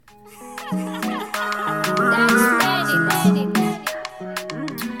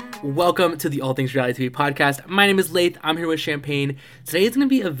welcome to the All Things Reality TV podcast. My name is Laith. I'm here with Champagne. Today is going to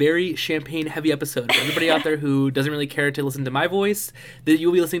be a very Champagne-heavy episode. For everybody out there who doesn't really care to listen to my voice, that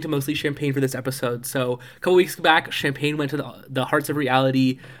you'll be listening to mostly Champagne for this episode. So a couple weeks back, Champagne went to the Hearts of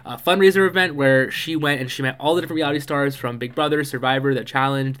Reality fundraiser event where she went and she met all the different reality stars from Big Brother, Survivor, The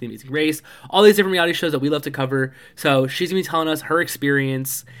Challenge, The Amazing Race, all these different reality shows that we love to cover. So she's going to be telling us her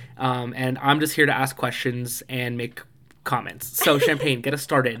experience, and I'm just here to ask questions and make comments. So Champagne, get us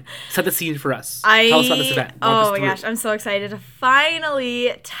started. Set the scene for us. Tell us about this event. Oh my gosh, I'm so excited to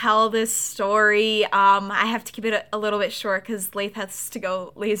finally tell this story. I have to keep it a little bit short because Laith has to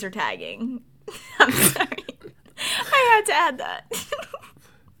go laser tagging. I'm sorry. I had to add that.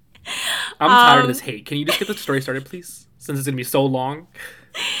 I'm tired of this hate. Can you just get the story started, please? Since it's going to be so long.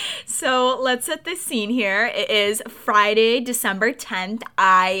 So let's set the scene here. It is Friday, December 10th.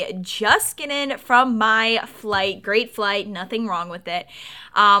 I just get in from my flight. Great flight. Nothing wrong with it.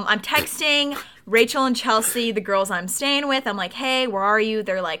 I'm texting Rachel and Chelsea, the girls I'm staying with. I'm like, hey, where are you?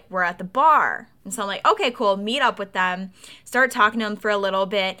 They're like, we're at the bar. And so I'm like, okay, cool. Meet up with them. Start talking to them for a little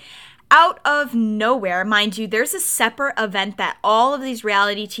bit. Out of nowhere, mind you, there's a separate event that all of these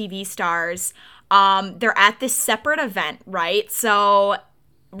reality TV stars, they're at this separate event, right? So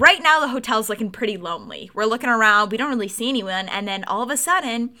right now, the hotel's looking pretty lonely. We're looking around. We don't really see anyone. And then all of a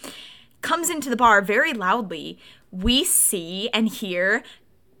sudden, comes into the bar very loudly. We see and hear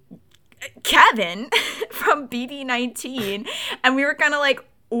Kevin from BB19. And we were kind of like,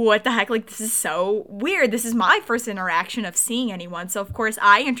 what the heck? Like, this is so weird. This is my first interaction of seeing anyone. So, of course,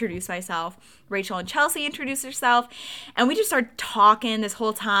 I introduce myself. Rachel and Chelsea introduce herself. And we just start talking this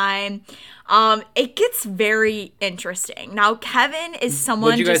whole time. It gets very interesting. Now, Kevin is someone...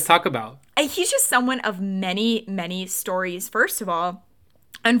 What did you guys talk about? He's just someone of many, many stories. First of all,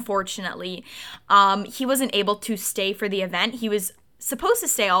 unfortunately, he wasn't able to stay for the event. He was supposed to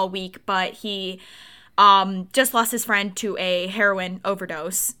stay all week, but he... just lost his friend to a heroin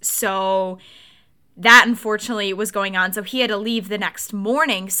overdose. So that unfortunately was going on. So he had to leave the next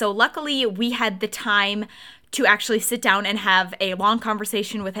morning. So luckily we had the time to actually sit down and have a long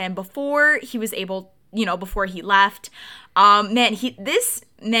conversation with him before he was able, before he left. This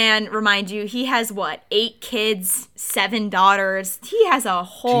man, remind you, he has 8 kids, 7 daughters. He has a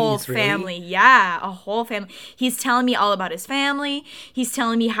whole family. Really? Yeah, a whole family. He's telling me all about his family. He's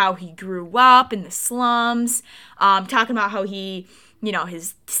telling me how he grew up in the slums. Talking about how he,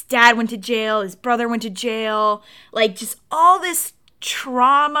 his dad went to jail, his brother went to jail. Like, just all this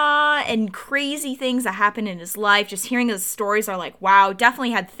trauma and crazy things that happened in his life. Just hearing his stories are like, wow,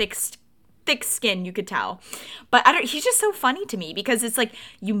 definitely had thick skin, you could tell. But he's just so funny to me because it's like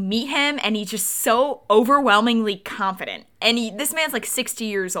you meet him and he's just so overwhelmingly confident. And this man's like 60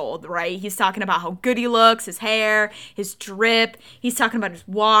 years old, right? He's talking about how good he looks, his hair, his drip. He's talking about his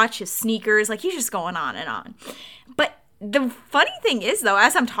watch, his sneakers. Like, he's just going on and on. But the funny thing is, though,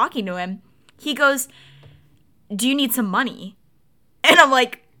 as I'm talking to him, he goes, do you need some money? And I'm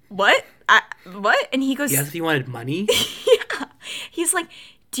like, what? What? And he goes... Yes, if you wanted money? Yeah. He's like,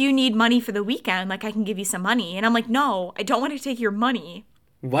 do you need money for the weekend? Like, I can give you some money. And I'm like, no, I don't want to take your money.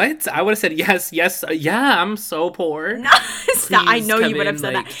 What? I would have said yes, yeah, I'm so poor. No, stop. I know you would have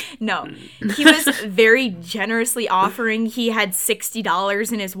said that. No, he was very generously offering. He had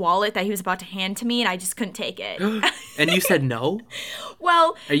 $60 in his wallet that he was about to hand to me, and I just couldn't take it. And you said no?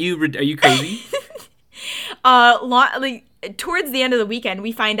 Well... Are you crazy? Towards the end of the weekend,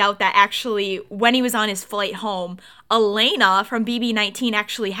 we find out that actually when he was on his flight home, Elena from BB19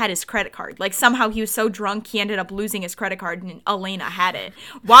 actually had his credit card. Like, somehow he was so drunk, he ended up losing his credit card, and Elena had it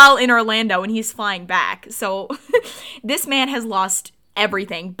while in Orlando, and he's flying back. So this man has lost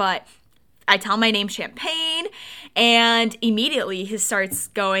everything, but I tell my name Champagne, and immediately he starts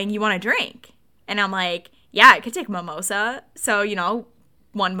going, you want a drink? And I'm like, yeah, I could take a mimosa. So,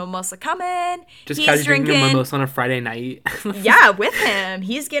 one mimosa coming. Just casually drinking a mimosa on a Friday night. Yeah, with him.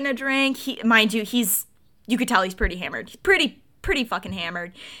 He's getting a drink. Mind you, you could tell he's pretty hammered. He's pretty fucking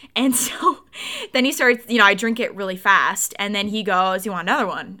hammered. And so then he starts, I drink it really fast. And then he goes, you want another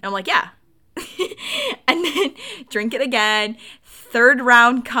one? And I'm like, yeah. And then drink it again. Third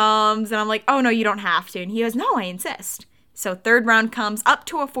round comes. And I'm like, oh, no, you don't have to. And he goes, no, I insist. So third round comes up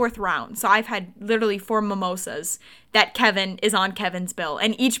to a fourth round. So I've had literally 4 mimosas that Kevin is on Kevin's bill.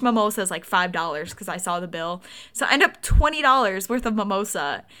 And each mimosa is like $5 because I saw the bill. So I end up $20 worth of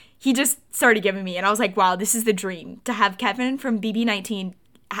mimosa. He just started giving me. And I was like, wow, this is the dream. To have Kevin from BB19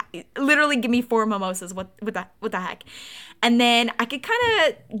 literally give me 4 mimosas. What the heck? And then I could kind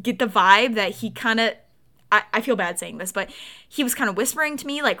of get the vibe that he kind of I feel bad saying this, but he was kind of whispering to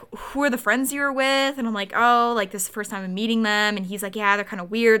me, like, who are the friends you're with? And I'm like, oh, like, this is the first time I'm meeting them. And he's like, yeah, they're kind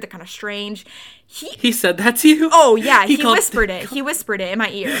of weird. They're kind of strange. He said that to you? Oh, yeah. He whispered it. He whispered it in my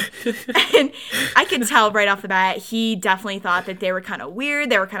ear. And I could tell right off the bat, he definitely thought that they were kind of weird.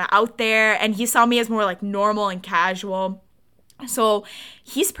 They were kind of out there. And he saw me as more, like, normal and casual. So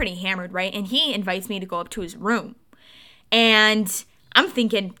he's pretty hammered, right? And he invites me to go up to his room. And I'm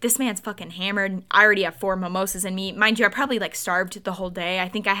thinking, this man's fucking hammered. I already have 4 mimosas in me. Mind you, I probably like starved the whole day. I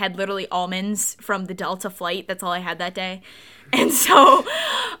think I had literally almonds from the Delta flight. That's all I had that day. And so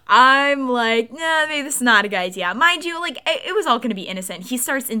I'm like, nah, maybe this is not a good idea. Mind you, like, it was all going to be innocent. He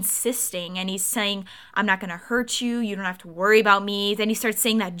starts insisting, and he's saying, I'm not going to hurt you. You don't have to worry about me. Then he starts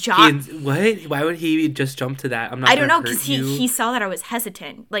saying that What? Why would he just jump to that? I don't know, because he saw that I was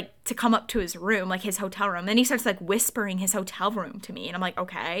hesitant, like, to come up to his room, like his hotel room. Then he starts, like, whispering his hotel room to me. And I'm like,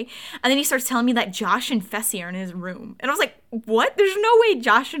 okay. And then he starts telling me that Josh and Fessy are in his room. And I was like, what? There's no way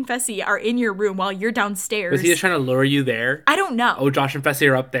Josh and Fessy are in your room while you're downstairs. Was he just trying to lure you there? I don't know. Oh, Josh and Fessy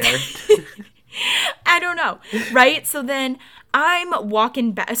are up there. I don't know. Right? So then I'm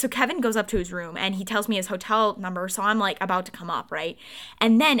walking back. So Kevin goes up to his room and he tells me his hotel number. So I'm like about to come up, right?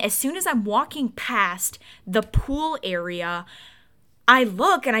 And then as soon as I'm walking past the pool area, I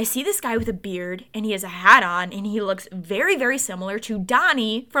look and I see this guy with a beard and he has a hat on and he looks very, very similar to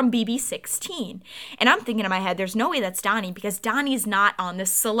Donnie from BB16. And I'm thinking in my head, there's no way that's Donnie because Donnie's not on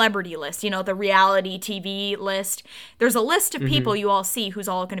this celebrity list, you know, the reality TV list. There's a list of people you all see who's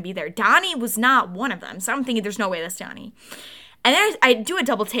all going to be there. Donnie was not one of them. So I'm thinking there's no way that's Donnie. And then I do a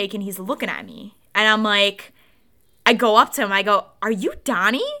double take and he's looking at me and I'm like, I go up to him. I go, are you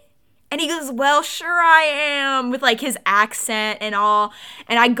Donnie? And he goes, well, sure I am, with like his accent and all.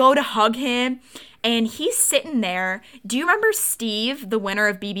 And I go to hug him and he's sitting there. Do you remember Steve, the winner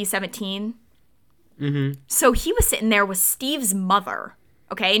of BB17? Mm-hmm. So he was sitting there with Steve's mother.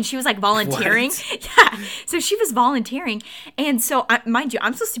 Okay, and she was like volunteering. What? Yeah, so she was volunteering. And so, mind you,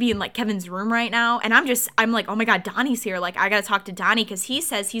 I'm supposed to be in like Kevin's room right now. And I'm like, oh my God, Donnie's here. Like, I got to talk to Donnie because he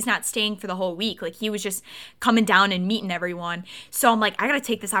says he's not staying for the whole week. Like, he was just coming down and meeting everyone. So I'm like, I got to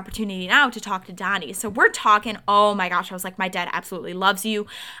take this opportunity now to talk to Donnie. So we're talking. Oh my gosh, I was like, my dad absolutely loves you.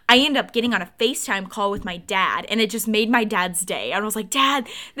 I end up getting on a FaceTime call with my dad. And it just made my dad's day. I was like, Dad,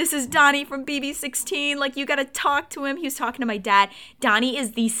 this is Donnie from BB16. Like, you got to talk to him. He was talking to my dad. Donnie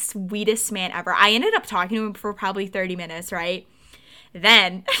is the sweetest man ever. I ended up talking to him for probably 30 minutes, right?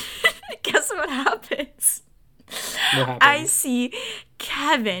 Then, guess what happens? What happened? I see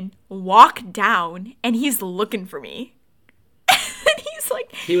Kevin walk down and he's looking for me. And he's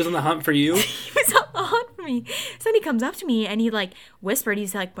like... He was on the hunt for you? He was on the hunt for me. So then he comes up to me and he like whispered,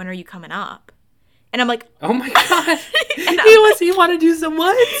 he's like, when are you coming up? And I'm like, oh my God. He wanted you so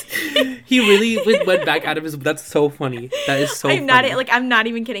much. He really went back out of his, that's so funny. That is so funny. I'm not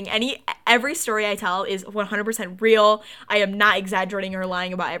even kidding. Every story I tell is 100% real. I am not exaggerating or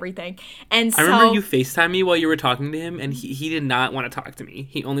lying about everything. And so, I remember you FaceTime me while you were talking to him, and he did not want to talk to me.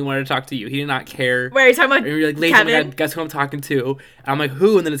 He only wanted to talk to you. He did not care. Wait, are you talking about You're like, Kevin? Oh my God, guess who I'm talking to? And I'm like,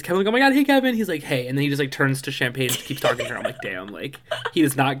 who? And then it's Kevin, like, oh my God, hey Kevin. He's like, hey. And then he just like turns to Champagne and keeps talking to her. I'm like, damn, like, he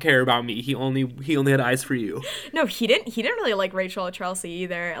does not care about me. He only had eyes for you. No, he didn't really like Rachel or Chelsea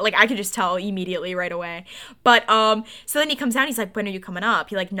either. Like, I could just tell immediately right away. But so then he comes down, he's like, when are you coming up?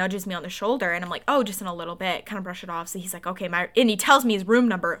 He like nudges me on the shoulder and I'm like, oh, just in a little bit, kind of brush it off. So he's like, okay, and he tells me his room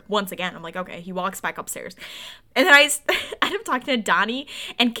number once again. I'm like, okay. He walks back upstairs. And then I end up talking to Donnie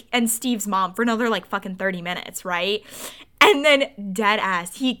and Steve's mom for another like fucking 30 minutes, right? And then dead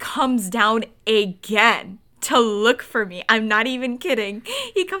ass, he comes down again to look for me. I'm not even kidding.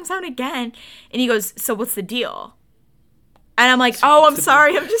 He comes down again and he goes, so what's the deal? And I'm like, oh, I'm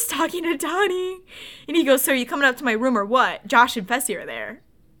sorry. I'm just talking to Donnie. And he goes, so are you coming up to my room or what? Josh and Fessy are there.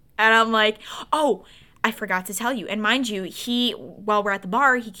 And I'm like, oh, I forgot to tell you. And mind you, while we're at the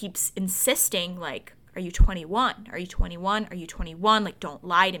bar, he keeps insisting, like, are you 21? Are you 21? Are you 21? Like, don't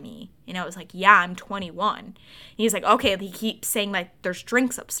lie to me. And I was like, yeah, I'm 21. And he's like, okay. He keeps saying, like, there's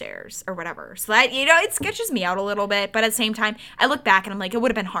drinks upstairs or whatever. So that, you know, it sketches me out a little bit. But at the same time, I look back and I'm like, it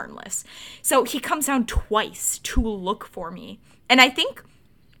would have been harmless. So he comes down twice to look for me. And I think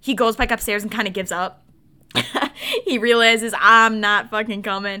he goes back upstairs and kind of gives up. He realizes I'm not fucking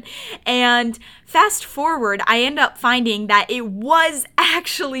coming. And fast forward, I end up finding that it was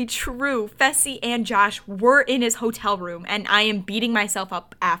actually true. Fessy and Josh were in his hotel room, and I am beating myself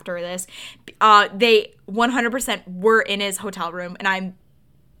up after this. They 100% were in his hotel room, and I'm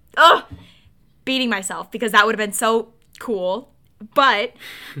beating myself because that would have been so cool. But,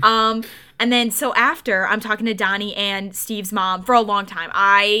 and then so after, I'm talking to Donnie and Steve's mom for a long time.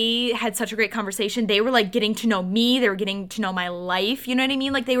 I had such a great conversation. They were like getting to know me. They were getting to know my life. You know what I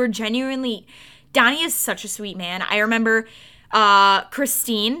mean? Like they were genuinely, Donnie is such a sweet man. I remember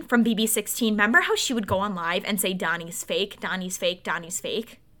Christine from BB16. Remember how she would go on live and say, Donnie's fake, Donnie's fake, Donnie's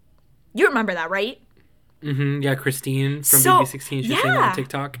fake? You remember that, right? Mm-hmm. Yeah, Christine from BB16. She's saying that on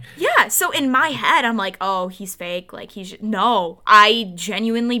TikTok. Yeah. So in my head, I'm like, oh, he's fake. Like no, I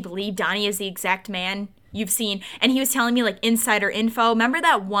genuinely believe Donnie is the exact man you've seen. And he was telling me like insider info. Remember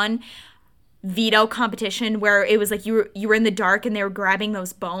that one veto competition where it was like you were in the dark and they were grabbing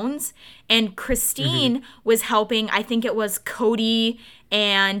those bones, and Christine was helping. I think it was Cody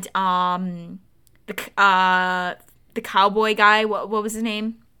and the cowboy guy. What was his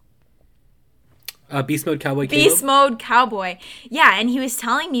name? Beast Mode Cowboy. Beast Mode Cowboy. Yeah, and he was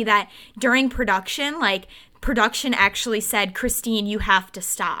telling me that during production, like production actually said, Christine, you have to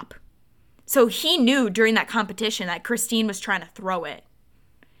stop. So he knew during that competition that Christine was trying to throw it.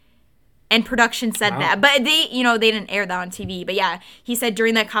 And production said that. But they didn't air that on TV. But yeah, he said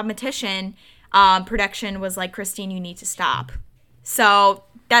during that competition, production was like, Christine, you need to stop. So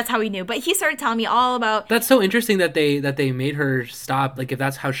that's how he knew. But he started telling me all about... That's so interesting that they made her stop. Like, if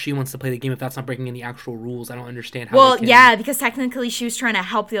that's how she wants to play the game, if that's not breaking any actual rules, I don't understand how Well, yeah, because technically she was trying to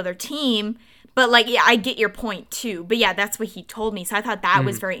help the other team. But, like, yeah, I get your point, too. But, yeah, that's what he told me. So I thought that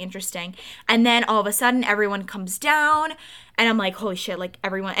was very interesting. And then all of a sudden, everyone comes down. And I'm like, holy shit, like,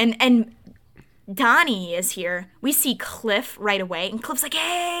 everyone... And Donnie is here. We see Cliff right away. And Cliff's like,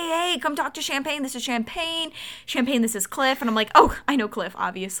 hey, come talk to Champagne. This is Champagne. Champagne, this is Cliff. And I'm like, oh, I know Cliff,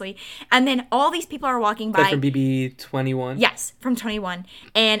 obviously. And then all these people are walking by. Cliff from BB21? Yes, from 21.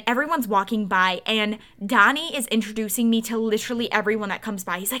 And everyone's walking by. And Donnie is introducing me to literally everyone that comes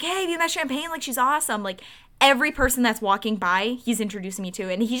by. He's like, hey, have you met Champagne? Like, she's awesome. Like, every person that's walking by, he's introducing me to.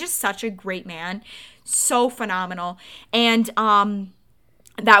 And he's just such a great man. So phenomenal. And,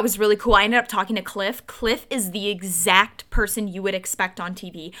 that was really cool. I ended up talking to Cliff. Cliff is the exact person you would expect on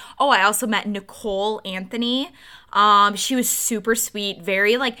TV. Oh, I also met Nicole Anthony. She was super sweet,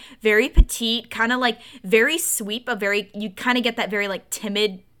 very petite, kind of like very sweet, but you kind of get that very like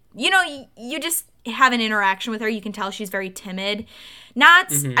timid, you just have an interaction with her. You can tell she's very timid.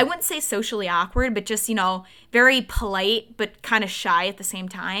 Not, I wouldn't say socially awkward, but just, very polite, but kind of shy at the same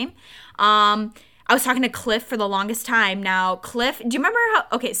time. I was talking to Cliff for the longest time. Now, Cliff, do you remember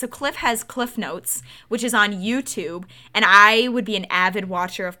so Cliff has Cliff Notes, which is on YouTube, and I would be an avid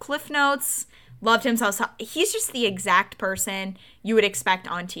watcher of Cliff Notes. Loved him. So he's just the exact person you would expect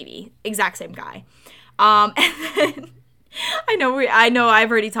on TV. Exact same guy. And then, I know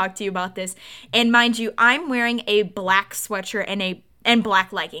I've already talked to you about this. And mind you, I'm wearing a black sweatshirt and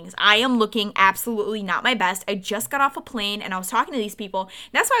black leggings. I am looking absolutely not my best. I just got off a plane and I was talking to these people.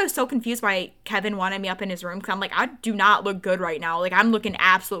 That's why I was so confused why Kevin wanted me up in his room, because I'm like, I do not look good right now. Like, I'm looking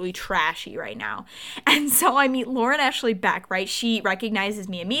absolutely trashy right now. And so I meet Lauren Ashley Beck, right? She recognizes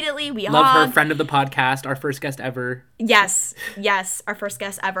me immediately. We love hug. her, friend of the podcast, our first guest ever. Yes, our first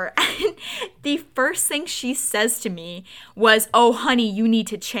guest ever. And the first thing she says to me was, oh, honey, you need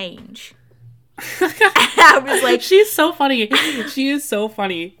to change. I was like, she's so funny. She is so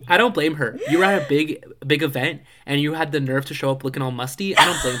funny. I don't blame her. You were at a big event and you had the nerve to show up looking all musty. I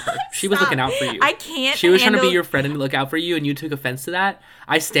don't blame her. She was looking out for you. I can't. She was trying to be your friend and look out for you, and you took offense to that.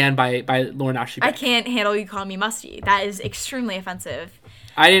 I stand by Lauren Ashley Beck. I can't handle you calling me musty. That is extremely offensive.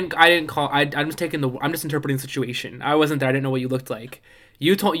 I'm just interpreting the situation. I wasn't there. I didn't know what you looked like.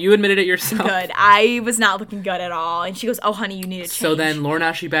 You admitted it yourself. Good. I was not looking good at all. And she goes, oh, honey, you need to change. So then Lauren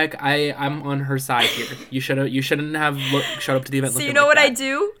Ashley Beck, I'm on her side here. You shouldn't have showed up to the event. So you know what I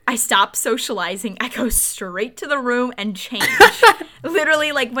do? I stop socializing. I go straight to the room and change.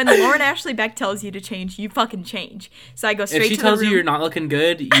 Literally, like when Lauren Ashley Beck tells you to change, you fucking change. So I go straight to the room. If she tells you you're not looking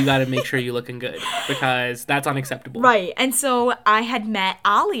good, you got to make sure you're looking good, because that's unacceptable. Right. And so I had met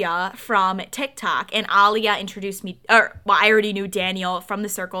Alia from TikTok, and Alia introduced me, I already knew Daniel from The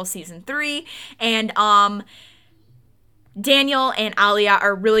Circle season 3, and Daniel and Alia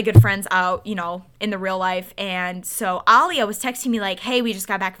are really good friends out, in the real life. And so Alia was texting me like, hey, we just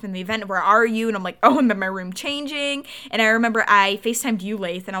got back from the event. Where are you? And I'm like, oh, I'm in my room changing. And I remember I FaceTimed you,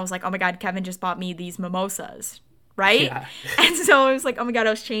 Laith, and I was like, oh my God, Kevin just bought me these mimosas. Right? Yeah. And so I was like, oh my God, I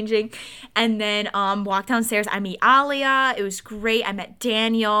was changing. And then walked downstairs. I meet Alia. It was great. I met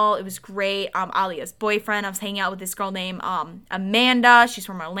Daniel. It was great. Alia's boyfriend. I was hanging out with this girl named Amanda. She's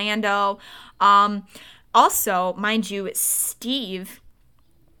from Orlando. Also, mind you, Steve,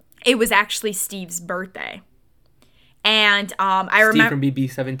 it was actually Steve's birthday. And I remember...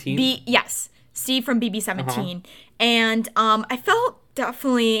 Steve from BB17? Yes. Steve from BB17. And I felt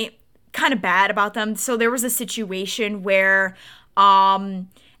definitely kind of bad about them. So there was a situation where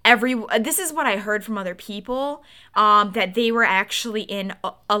this is what I heard from other people, that they were actually in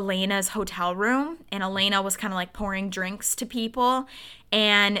Elena's hotel room, and Elena was kind of like pouring drinks to people,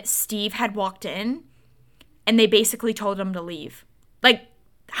 and Steve had walked in, and they basically told him to leave. Like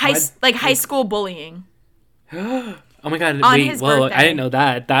high school bullying. Oh my god! On wait, his whoa! birthday. I didn't know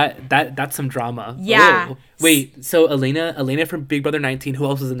that. That's some drama. Yeah. Whoa. Wait. So Elena from Big Brother 19. Who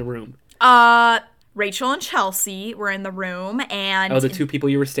else was in the room? Rachel and Chelsea were in the room, and Oh, the two people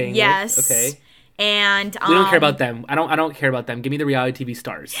you were staying yes, with. Okay. And We don't care about them. I don't care about them. Give me the reality TV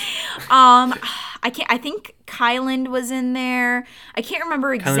stars. I think Kyland was in there. I can't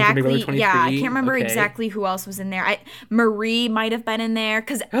remember Kyland from Big Brother exactly. 23? Yeah, I can't remember Okay. exactly who else was in there. Marie might have been in there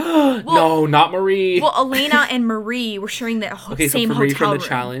because No, not Marie. well, Elena and Marie were sharing the okay, so same for Marie hotel from the room.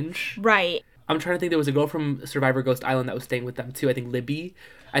 challenge. Right. I'm trying to think. There was a girl from Survivor Ghost Island that was staying with them too. I think Libby.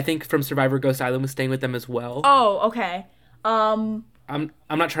 I think from Survivor Ghost Island was staying with them as well. Oh, okay. I'm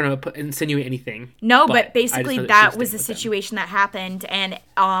not trying to insinuate anything. No, but but I just basically know that she that was was the staying with them. situation that happened, and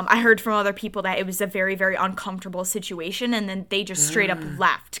I heard from other people that it was a very, very uncomfortable situation, and then they just straight up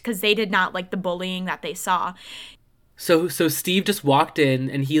left because they did not like the bullying that they saw. So Steve just walked in,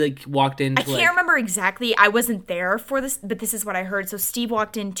 and he walked in. I can't remember exactly. I wasn't there for this, but this is what I heard. So Steve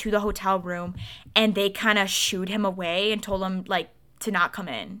walked into the hotel room, and they kind of shooed him away and told him to not come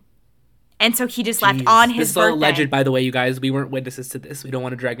in. And so he just left on his This is all birthday. alleged, by the way, you guys. We weren't witnesses to this. We don't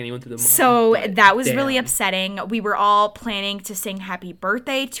want to drag anyone through the mud. So but that was really damn. upsetting. We were all planning to sing happy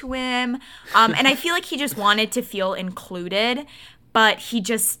birthday to him. And I feel like he just wanted to feel included, but he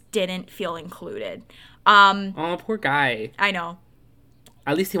just didn't feel included. Oh, poor guy. I know.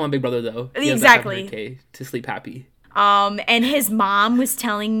 At least he won Big Brother, though. He has that Exactly. 500K to sleep happy. And his mom was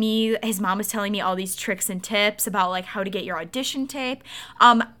telling me all these tricks and tips about how to get your audition tape.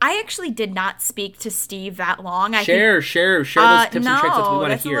 I actually did not speak to Steve that long. Share those tips no, and tricks. That's what we want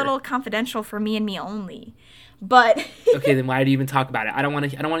that's to hear. a little confidential for me and me only. But Okay, then why do you even talk about it? I don't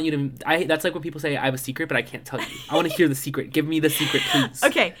want you to. That's like when people say I have a secret, but I can't tell you. I want to hear the secret. Give me the secret, please.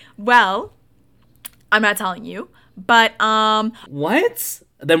 okay, well, I'm not telling you, but What?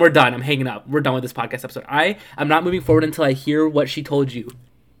 Then we're done. I'm hanging up. We're done with this podcast episode. I'm not moving forward until I hear what she told you.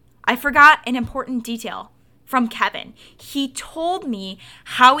 I forgot an important detail from Kevin. He told me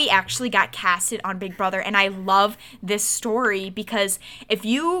how he actually got casted on Big Brother, and I love this story because if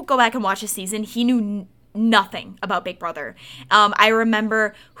you go back and watch the season, he knew nothing about Big Brother. I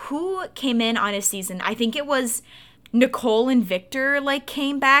remember who came in on his season. I think it was Nicole and Victor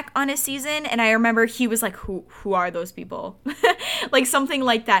came back on a season, and I remember he was like, who are those people? Something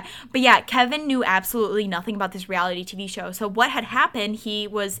like that. But yeah, Kevin knew absolutely nothing about this reality TV show. So what had happened, he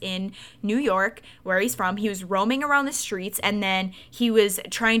was in New York, where he's from. He was roaming around the streets, and then he was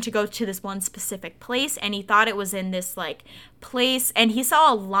trying to go to this one specific place, and he thought it was in this place, and he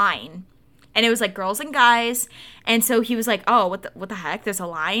saw a line. And it was girls and guys. And so he was like, oh, what the heck? There's a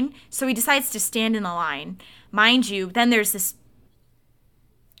line? So he decides to stand in the line. Mind you, then there's this...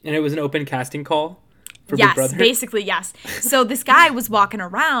 And it was an open casting call for yes, Big Brother? Basically, yes. So this guy was walking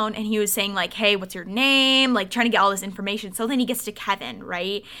around, and he was saying, hey, what's your name? Trying to get all this information. So then he gets to Kevin,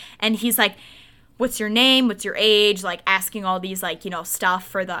 right? And he's like, what's your name? What's your age? Asking all these, stuff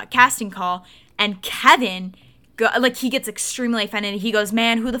for the casting call. And Kevin... he gets extremely offended. He goes,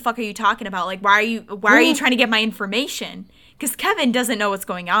 man, who the fuck are you talking about? Why are you trying to get my information? Because Kevin doesn't know what's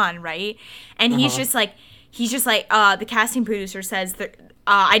going on, right? And he's just like, the casting producer says that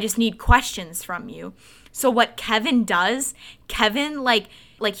I just need questions from you. So what Kevin does,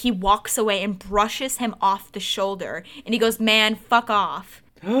 he walks away and brushes him off the shoulder, and he goes, man, fuck off.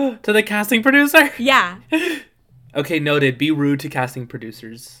 To the casting producer? Yeah. Okay, noted. Be rude to casting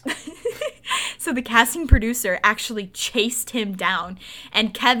producers. So the casting producer actually chased him down,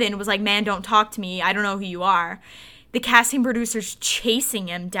 and Kevin was like, man, don't talk to me. I don't know who you are. The casting producer's chasing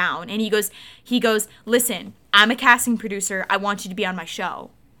him down, and he goes, listen, I'm a casting producer. I want you to be on my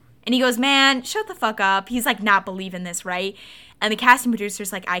show. And he goes, man, shut the fuck up. He's not believing this, right? And the casting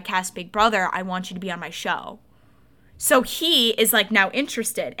producer's like, I cast Big Brother. I want you to be on my show. So he is now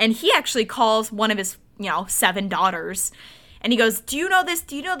interested, and he actually calls one of his, 7 daughters. And he goes, do you know this?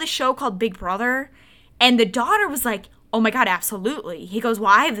 Do you know this show called Big Brother? And the daughter was like, oh my God, absolutely. He goes,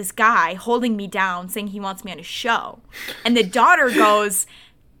 well, I have this guy holding me down saying he wants me on his show. And the daughter goes,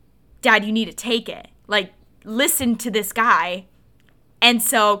 Dad, you need to take it. Listen to this guy. And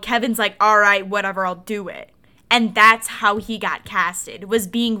so Kevin's like, all right, whatever, I'll do it. And that's how he got casted, was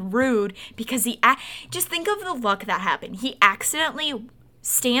being rude because just think of the luck that happened. He accidentally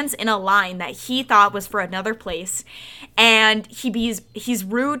stands in a line that he thought was for another place, and he's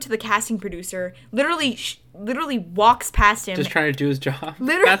rude to the casting producer, literally walks past him, just trying to do his job.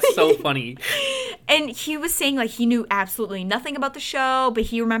 Literally. That's so funny. And he was saying like he knew absolutely nothing about the show, but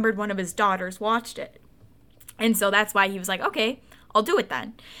he remembered one of his daughters watched it, and so that's why he was like, okay, I'll do it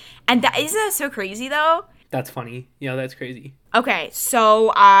then. And isn't that so crazy though? That's funny. Yeah, that's crazy. Okay,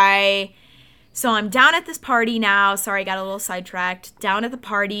 so I'm down at this party now. Sorry, I got a little sidetracked. Down at the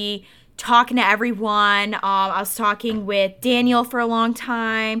party, talking to everyone. I was talking with Daniel for a long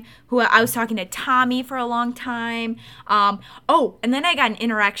time. I was talking to Tommy for a long time. And then I got an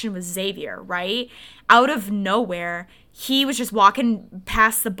interaction with Xavier, right? Out of nowhere, he was just walking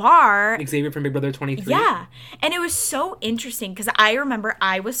past the bar. Xavier from Big Brother 23? Yeah. And it was so interesting because I remember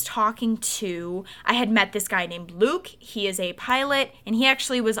I had met this guy named Luke. He is a pilot, and he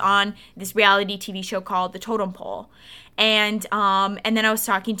actually was on this reality TV show called The Totem Pole. And then I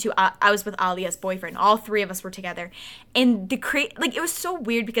was with Alia's boyfriend. All three of us were together. And it was so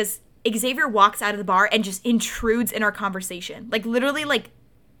weird because Xavier walks out of the bar and just intrudes in our conversation. Like, literally, like,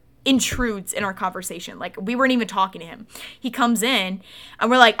 intrudes in our conversation. Like, we weren't even talking to him. He comes in and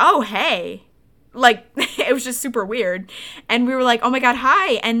we're like, oh, hey. Like, it was just super weird. And we were like, oh my God,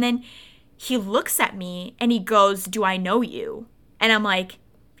 hi. And then he looks at me and he goes, do I know you? And I'm like,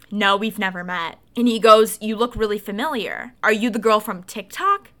 no, we've never met. And he goes, you look really familiar. Are you the girl from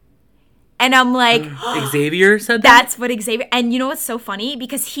TikTok? And I'm like, Xavier said that? That's what Xavier. And you know what's so funny?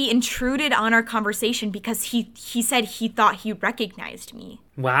 Because he intruded on our conversation because he said he thought he recognized me.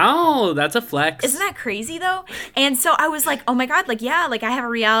 Wow, that's a flex. Isn't that crazy though? And so I was like, oh my God, like, yeah, like I have a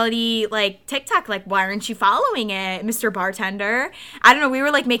reality, like, TikTok, like, why aren't you following it, Mr. Bartender? I don't know. We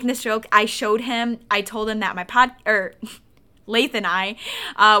were like making this joke. I told him that Lath and I,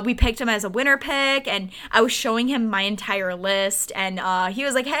 we picked him as a winner pick, and I was showing him my entire list, and he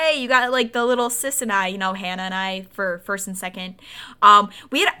was like, hey, you got like the little sis and I, Hannah and I for first and second. I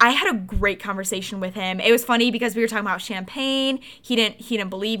had a great conversation with him. It was funny because we were talking about champagne. He didn't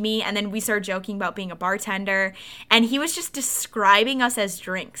believe me, and then we started joking about being a bartender, and he was just describing us as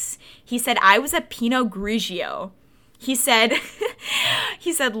drinks. He said I was a Pinot Grigio. He said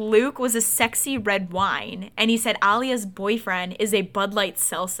Luke was a sexy red wine, and he said Alia's boyfriend is a Bud Light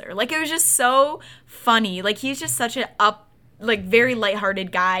seltzer. Like, it was just so funny. Like, he's just such very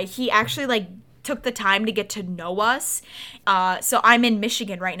lighthearted guy. He actually, like, took the time to get to know us. So I'm in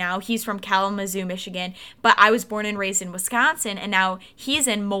Michigan right now. He's from Kalamazoo, Michigan, but I was born and raised in Wisconsin, and now he's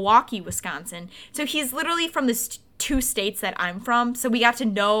in Milwaukee, Wisconsin. So he's literally from the two states that I'm from. So we got to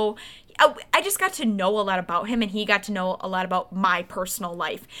know... I just got to know a lot about him, and he got to know a lot about my personal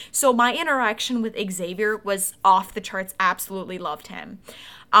life. So my interaction with Xavier was off the charts. Absolutely loved him.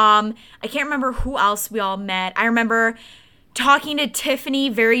 I can't remember who else we all met. I remember talking to Tiffany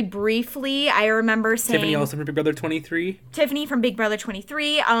very briefly. I remember saying... Tiffany also from Big Brother 23? Tiffany from Big Brother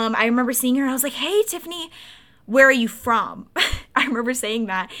 23. I remember seeing her, and I was like, hey, Tiffany, where are you from? I remember saying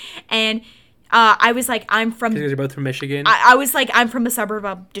that. And... I was like, I'm from... Because you're both from Michigan? I was like, I'm from a suburb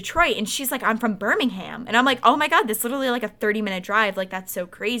of Detroit. And she's like, I'm from Birmingham. And I'm like, oh my God, this is literally like a 30-minute drive. Like, that's so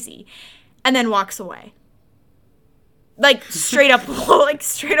crazy. And then walks away. Like, straight up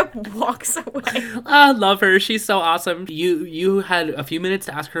walks away. I love her. She's so awesome. You had a few minutes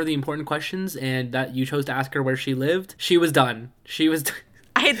to ask her the important questions, and that you chose to ask her where she lived. She was done.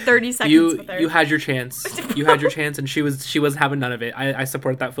 I had 30 seconds with her. You had your chance. You had your chance, and she wasn't having none of it. I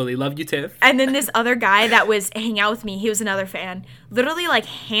support that fully. Love you, Tiff. And then this other guy that was hanging out with me, he was another fan, literally like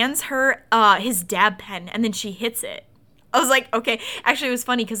hands her his dab pen, and then she hits it. I was like, okay. Actually, it was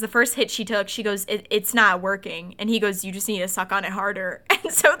funny because the first hit she took, she goes, it's not working. And he goes, you just need to suck on it harder.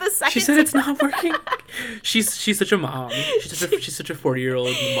 And so the second... She said it's not working? She's such a mom. She's such a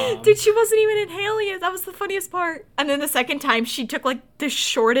 40-year-old mom. Dude, she wasn't even inhaling it. That was the funniest part. And then the second time, she took like the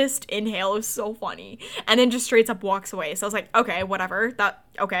shortest inhale. It was so funny. And then just straight up walks away. So I was like, okay, whatever.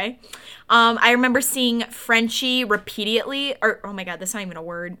 Okay. I remember seeing Frenchie repeatedly, or, oh my God, that's not even a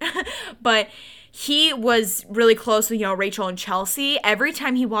word. But... he was really close with, Rachel and Chelsea. Every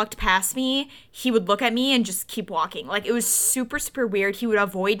time he walked past me, he would look at me and just keep walking. Like, it was super, super weird. He would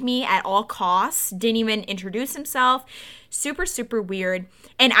avoid me at all costs, didn't even introduce himself. Super, super weird.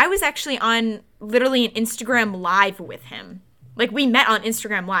 And I was actually on literally an Instagram Live with him. Like, we met on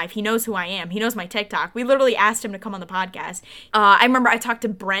Instagram Live. He knows who I am. He knows my TikTok. We literally asked him to come on the podcast. I remember I talked to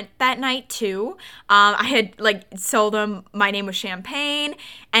Brent that night, too. I had, told him my name was Champagne.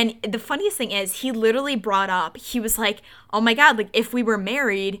 And the funniest thing is, he literally brought up, he was like, oh my God, if we were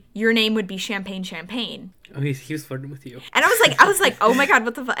married, your name would be Champagne. Oh, he was flirting with you. And I was like, oh my God,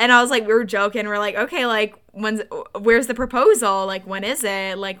 what the fuck? And I was like, we were joking. We're like, okay, like, where's the proposal? Like, when is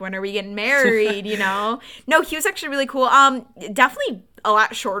it? Like, when are we getting married? You know? No, he was actually really cool. Definitely a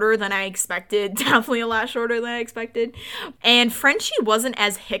lot shorter than I expected. Definitely a lot shorter than I expected. And Frenchie wasn't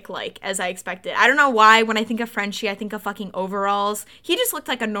as hick-like as I expected. I don't know why when I think of Frenchie, I think of fucking overalls. He just looked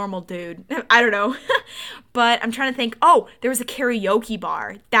like a normal dude. I don't know. But I'm trying to think. Oh, there was a karaoke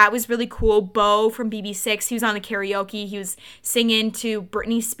bar. That was really cool. Bo from BB6, he was on the karaoke. He was singing to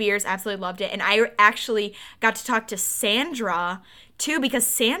Britney Spears. Absolutely loved it. And I actually got to talk to Sandra too, because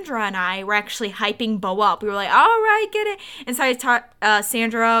Sandra and I were actually hyping Bo up. We were like, all right, get it. And so I taught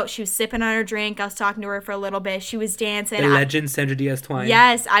Sandra. She was sipping on her drink. I was talking to her for a little bit. She was dancing. The legend Sandra Diaz-Twine.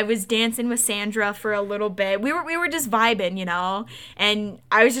 Yes, I was dancing with Sandra for a little bit. We were just vibing, you know. And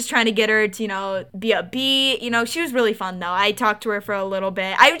I was just trying to get her to, you know, be upbeat. You know, she was really fun though. I talked to her for a little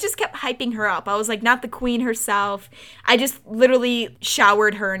bit. I just kept hyping her up. I was like, not the queen herself. I just literally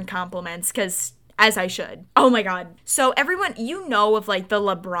showered her in compliments because, as I should. Oh my God. So everyone, you know of like the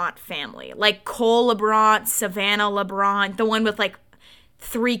LeBron family, like Cole LeBron, Savannah LeBron, the one with like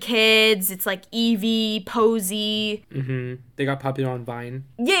 3 kids. It's like Evie, Posey. Mm-hmm. They got popular on Vine.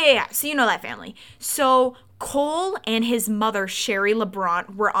 Yeah. So you know that family. So Cole and his mother, Sherry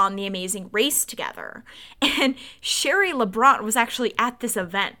LeBron, were on The Amazing Race together. And Sherry LeBron was actually at this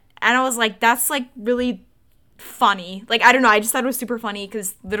event. And I was like, that's like really funny. Like, I don't know, I just thought it was super funny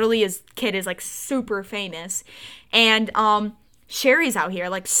because literally his kid is like super famous. And Sherry's out here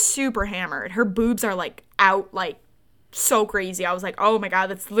like super hammered. Her boobs are like out like so crazy. I was like, oh my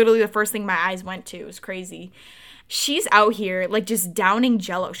God, that's literally the first thing my eyes went to. It was crazy. She's out here like just downing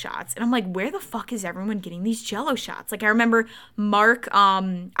Jello shots. And I'm like, where the fuck is everyone getting these Jello shots? Like, I remember Mark,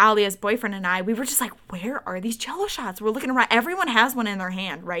 Alia's boyfriend, and I, we were just like, where are these Jello shots? We're looking around. Everyone has one in their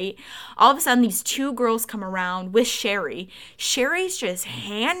hand, right? All of a sudden, these 2 girls come around with Sherry. Sherry's just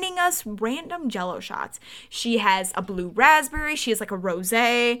handing us random Jello shots. She has a blue raspberry. She has like a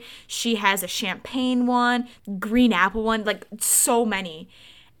rosé. She has a champagne one, green apple one, like so many.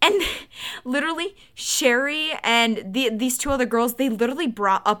 And literally, Sherry and these 2 other girls, they literally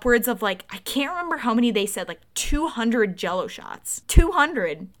brought upwards of like, I can't remember how many they said, like 200 Jello shots.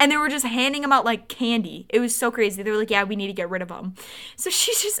 200. And they were just handing them out like candy. It was so crazy. They were like, yeah, we need to get rid of them. So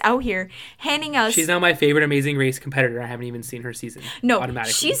she's just out here handing us. She's now my favorite Amazing Race competitor. I haven't even seen her season. No,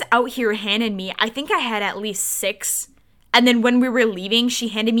 she's out here handing me, I think I had at least 6. And then when we were leaving, she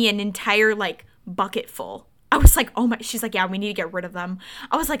handed me an entire like bucket full. I was like, oh my, she's like, yeah, we need to get rid of them.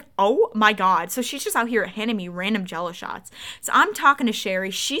 I was like, oh my God. So she's just out here handing me random Jello shots. So I'm talking to Sherry.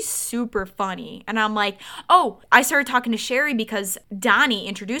 She's super funny. And I'm like, oh, I started talking to Sherry because Donnie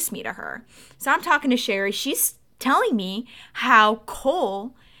introduced me to her. So I'm talking to Sherry. She's telling me how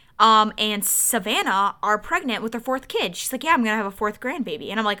Cole and Savannah are pregnant with their 4th kid. She's like, yeah, I'm going to have a 4th grandbaby.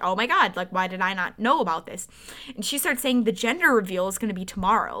 And I'm like, oh my God, like, why did I not know about this? And she starts saying the gender reveal is going to be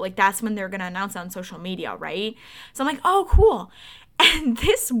tomorrow. Like, that's when they're going to announce it on social media, right? So I'm like, oh, cool. And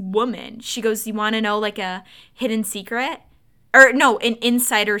this woman, she goes, you want to know like a hidden secret? Or no, an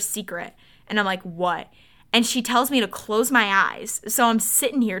insider secret. And I'm like, what? And she tells me to close my eyes. So I'm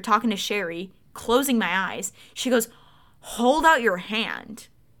sitting here talking to Sherry, closing my eyes. She goes, hold out your hand.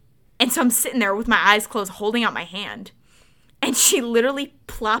 And so I'm sitting there with my eyes closed, holding out my hand. And she literally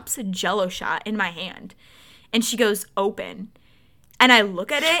plops a Jello shot in my hand. And she goes, open. And I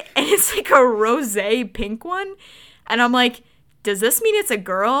look at it, and it's like a rosé pink one. And I'm like, does this mean it's a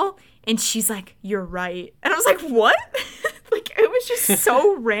girl? And she's like, you're right. And I was like, what? Like, it was just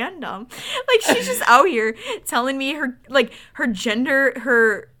so random. Like, she's just out here telling me her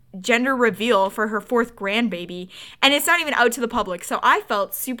gender reveal for her 4th grandbaby, and it's not even out to the public. So I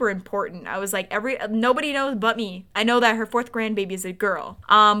felt super important. I was like, nobody knows but me. I know that her 4th grandbaby is a girl.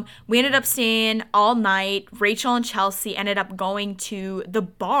 We ended up staying all night. Rachel and Chelsea ended up going to the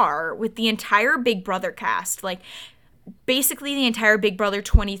bar with the entire Big Brother cast, like basically the entire Big Brother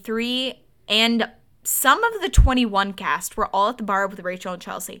 23 and some of the 21 cast were all at the bar with Rachel and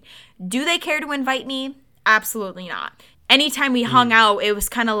Chelsea. Do they care to invite me? Absolutely not. Anytime we hung out, it was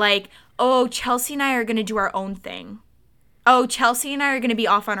kind of like, oh, Chelsea and I are going to do our own thing. Oh, Chelsea and I are going to be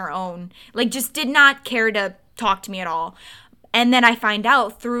off on our own. Like, just did not care to talk to me at all. And then I find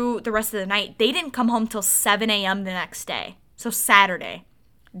out through the rest of the night, they didn't come home till 7 a.m. the next day. So Saturday.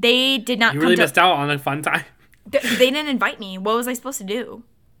 They did not You really missed out on a fun time. They didn't invite me. What was I supposed to do?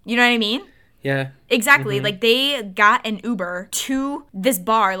 You know what I mean? Yeah. Exactly. Mm-hmm. Like, they got an Uber to this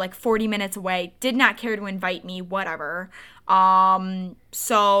bar, like 40 minutes away, did not care to invite me, whatever.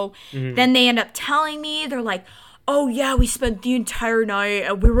 So then they end up telling me, they're like, oh yeah, we spent the entire night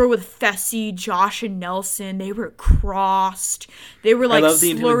and we were with Fessy, Josh, and Nelson. They were crossed. They were like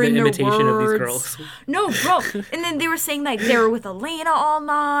slurring their imitation words. of these girls. No, bro. And then they were saying like they were with Elena all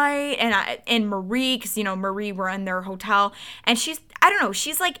night and Marie, because you know Marie were in their hotel, and I don't know,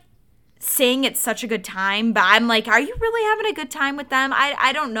 she's like saying it's such a good time, but I'm like, are you really having a good time with them?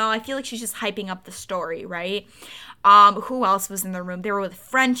 I don't know. I feel like she's just hyping up the story, right? Who else was in the room? They were with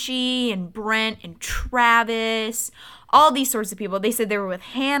Frenchie and Brent and Travis, all these sorts of people. They said they were with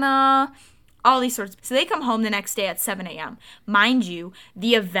Hannah, all these sorts. So they come home the next day at 7 a.m. Mind you,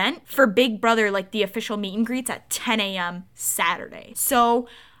 the event for Big Brother, like the official meet and greets, at 10 a.m. Saturday. So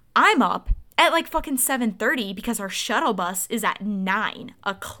I'm up at like fucking 7:30 because our shuttle bus is at 9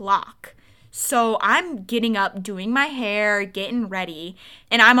 o'clock. So I'm getting up, doing my hair, getting ready,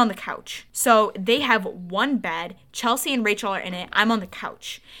 and I'm on the couch. So they have one bed. Chelsea and Rachel are in it. I'm on the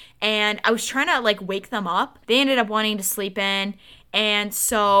couch. And I was trying to like wake them up. They ended up wanting to sleep in. And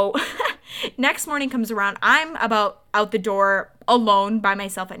so next morning comes around. I'm about out the door alone by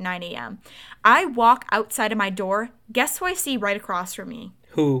myself at 9 a.m. I walk outside of my door. Guess who I see right across from me?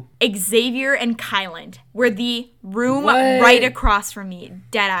 Who? Xavier and Kyland were the room right across from me.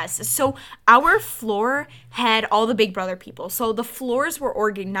 Deadass. So our floor had all the Big Brother people. So the floors were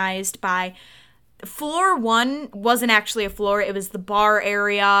organized by... Floor 1 wasn't actually a floor. It was the bar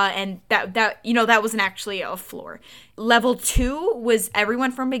area, and that wasn't actually a floor. Level 2 was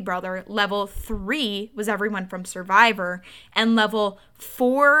everyone from Big Brother. Level 3 was everyone from Survivor. And level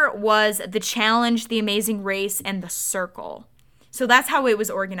 4 was the Challenge, the Amazing Race, and the Circle. So that's how it was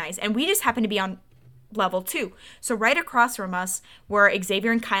organized. And we just happened to be on level 2. So right across from us were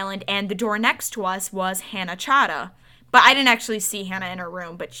Xavier and Kyland, and the door next to us was Hannah Chada. But I didn't actually see Hannah in her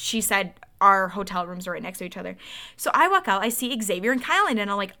room, but she said our hotel rooms are right next to each other. So I walk out, I see Xavier and Kyland, and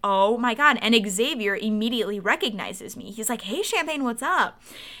I'm like, oh my God. And Xavier immediately recognizes me. He's like, hey, Champagne, what's up?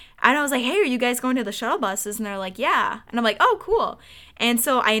 And I was like, hey, are you guys going to the shuttle buses? And they're like, yeah. And I'm like, oh, cool. And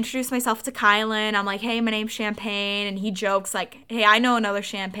so I introduced myself to Kylan. I'm like, hey, my name's Champagne. And he jokes like, hey, I know another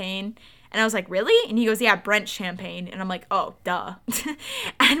Champagne. And I was like, really? And he goes, yeah, Brent Champagne. And I'm like, oh, duh.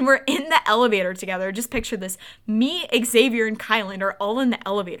 And we're in the elevator together. Just picture this. Me, Xavier, and Kylan are all in the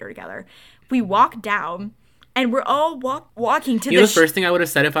elevator together. We walk down. And we're all walking to the first thing I would have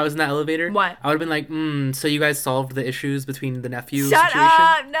said if I was in that elevator? What? I would have been like, so you guys solved the issues between the nephew Shut situation?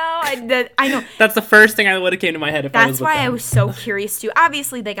 up! No, I know. That's the first thing I would have came to my head if I was with them. That's why I was so curious too.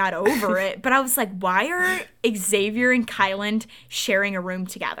 Obviously, they got over it, but I was like, why are Xavier and Kyland sharing a room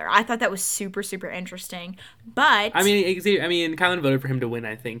together? I thought that was super, super interesting. But Kyland voted for him to win,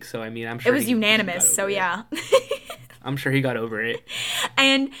 I think. So I'm sure it was unanimous. So yeah. I'm sure he got over it.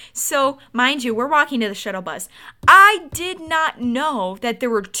 And so, mind you, we're walking to the shuttle bus. I did not know that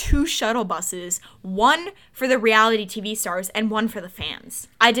there were 2 shuttle buses, one for the reality TV stars and one for the fans.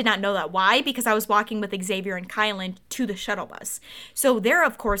 I did not know that. Why? Because I was walking with Xavier and Kylan to the shuttle bus. So they're,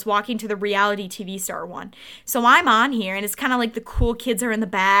 of course, walking to the reality TV star one. So I'm on here, and it's kind of like the cool kids are in the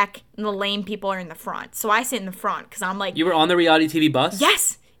back and the lame people are in the front. So I sit in the front because I'm like... You were on the reality TV bus?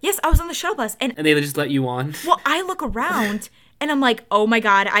 Yes, I was on the shuttle bus. And they just let you on? Well, I look around, and I'm like, oh my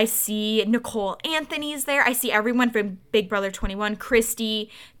God, I see Nicole Anthony's there. I see everyone from Big Brother 21, Christy,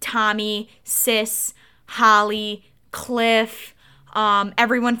 Tommy, Sis, Holly, Cliff,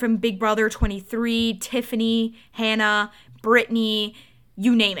 everyone from Big Brother 23, Tiffany, Hannah, Brittany,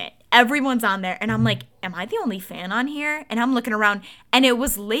 you name it. Everyone's on there, and I'm like, am I the only fan on here? And I'm looking around, and it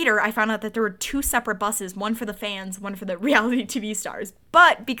was later I found out that there were 2 separate buses, one for the fans, one for the reality TV stars.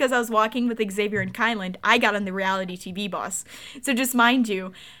 But because I was walking with Xavier and Kyland, I got on the reality TV bus. So just mind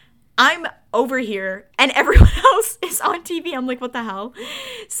you, I'm over here, and everyone else is on TV. I'm like, what the hell?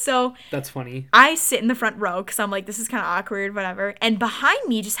 So that's funny. I sit in the front row because I'm like, this is kind of awkward, whatever. And behind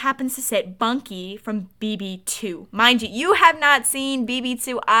me just happens to sit Bunky from BB2. Mind you, you have not seen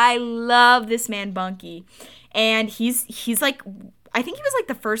BB2. I love this man, Bunky. And he's like... I think he was like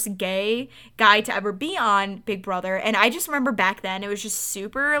the first gay guy to ever be on Big Brother. And I just remember back then it was just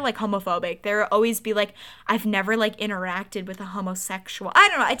super like homophobic. There would always be like, I've never like interacted with a homosexual. I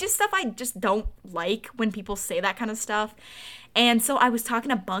don't know. Stuff I just don't like when people say that kind of stuff. And so I was talking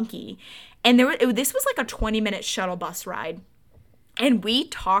to Bunky, and this was like a 20-minute shuttle bus ride. And we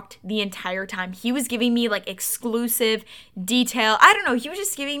talked the entire time. He was giving me like exclusive detail. I don't know. He was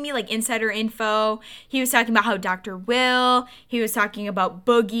just giving me like insider info. He was talking about how Dr. Will. He was talking about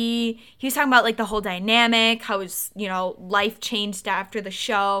Boogie. He was talking about like the whole dynamic, how his, life changed after the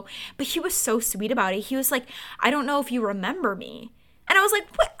show. But he was so sweet about it. He was like, I don't know if you remember me. And I was like,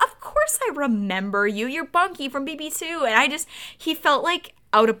 what? Of course I remember you. You're Bunky from BB2. And he felt like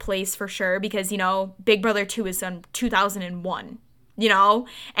out of place for sure because, you know, Big Brother 2 is on 2001, you know,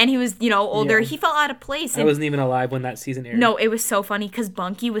 and he was, you know, older. Yeah. He felt out of place. I wasn't even alive when that season aired. No, it was so funny because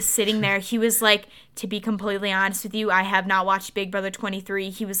Bunky was sitting there. He was like, to be completely honest with you, I have not watched Big Brother 23.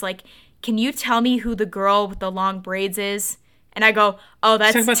 He was like, can you tell me who the girl with the long braids is? And I go, oh,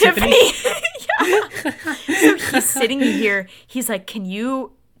 that's Tiffany. So he's sitting here. He's like, can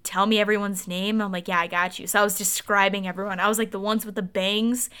you tell me everyone's name? I'm like, yeah, I got you. So I was describing everyone. I was like, the ones with the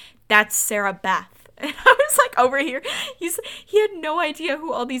bangs, that's Sarah Beth. And I was like, over here, he had no idea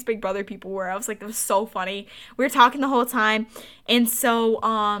who all these Big Brother people were. I was like, that was so funny. We were talking the whole time. And so,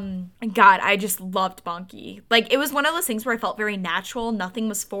 God, I just loved Bunky. Like, it was one of those things where I felt very natural. Nothing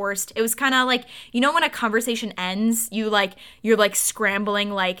was forced. It was kind of like, you know, when a conversation ends, you're like scrambling,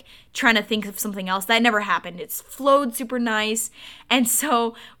 like trying to think of something else. That never happened. It's flowed super nice. And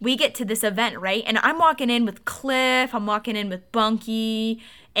so we get to this event, right? And I'm walking in with Cliff. I'm walking in with Bunky.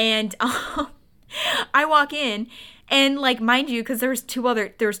 And, I walk in and, like, mind you, because there's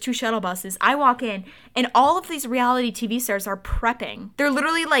two shuttle buses. I walk in and all of these reality TV stars are prepping. They're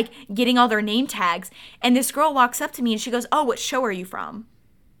literally like getting all their name tags. And this girl walks up to me and she goes, oh, what show are you from?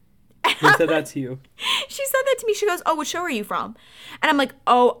 Who said that to you? She said that to me. She goes, oh, what show are you from? And I'm like,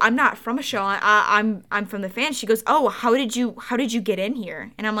 oh, I'm not from a show. I'm from the fans. She goes, oh, how did you get in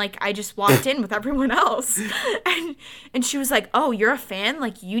here? And I'm like, I just walked in with everyone else. And she was like, oh, you're a fan?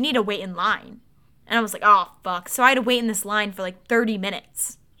 Like, you need to wait in line. And I was like, oh, fuck. So I had to wait in this line for like 30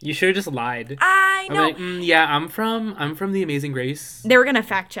 minutes. You should have just lied. I know. I'm like, yeah, I'm from The Amazing Grace. They were going to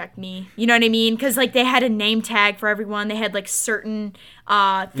fact check me. You know what I mean? Because, like, they had a name tag for everyone. They had, like, certain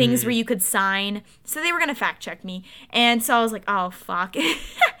things where you could sign. So they were going to fact check me. And so I was like, oh, fuck. So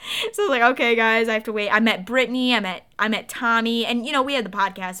I was like, okay, guys, I have to wait. I met Brittany. I met Tommy. And, you know, we had the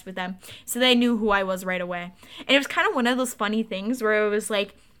podcast with them. So they knew who I was right away. And it was kind of one of those funny things where it was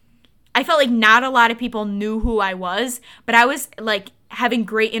like, I felt like not a lot of people knew who I was, but I was, like, having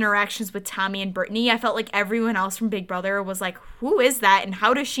great interactions with Tommy and Brittany. I felt like everyone else from Big Brother was like, who is that? And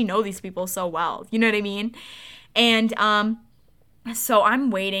how does she know these people so well? You know what I mean? And so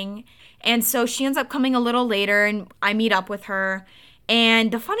I'm waiting. And so she ends up coming a little later, and I meet up with her.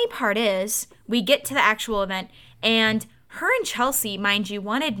 And the funny part is, we get to the actual event, and her and Chelsea, mind you,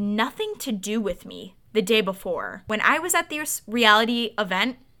 wanted nothing to do with me the day before. When I was at the reality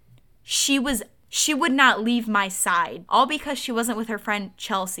event, she would not leave my side, all because she wasn't with her friend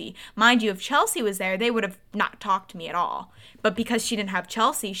Chelsea. Mind you, if Chelsea was there, they would have not talked to me at all. But because she didn't have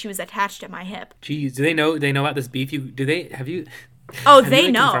Chelsea, she was attached at my hip. Jeez, do they know about this beef? Have you Oh, have they you,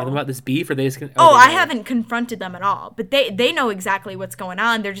 like, know. confronted them about this beef, or they just? I haven't confronted them at all, but they know exactly what's going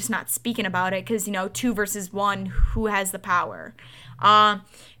on. They're just not speaking about it because, you know, 2 versus 1, who has the power?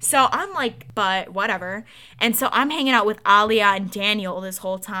 So I'm like, but whatever. And so I'm hanging out with Alia and Daniel this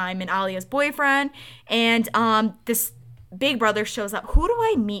whole time, and Alia's boyfriend, and this Big Brother shows up. Who do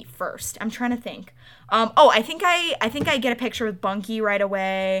I meet first? I'm trying to think. I think I get a picture with Bunky right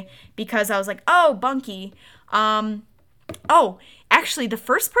away because I was like, oh, Bunky. Actually, the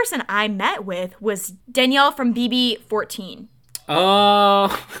first person I met with was Danielle from BB14.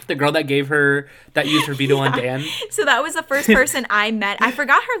 Oh, the girl that used her veto on Dan. So that was the first person I met. I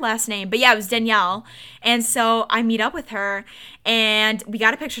forgot her last name, but yeah, it was Danielle. And so I meet up with her, and we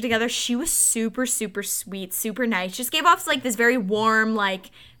got a picture together. She was super, super sweet, super nice. Just gave off like this very warm,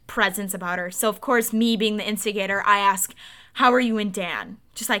 like, presence about her. So of course, me being the instigator, I ask, how are you and Dan?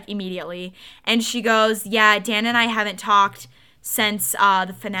 Just like immediately. And she goes, yeah, Dan and I haven't talked since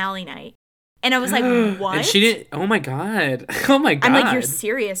the finale night. And I was like, what? And she didn't. Oh my god. Oh my god. I'm like, you're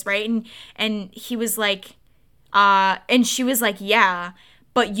serious, right? And he was like, and she was like, yeah.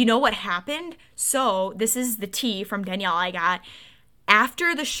 But you know what happened? So this is the tea from Danielle I got.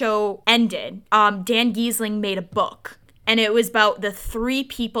 After the show ended, Dan Giesling made a book, and it was about the 3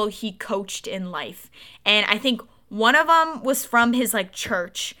 people he coached in life. And I think one of them was from his, like,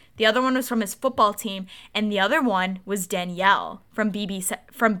 church. The other one was from his football team, and the other one was Danielle from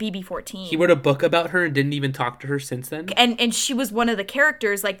BB14. He wrote a book about her and didn't even talk to her since then? And she was one of the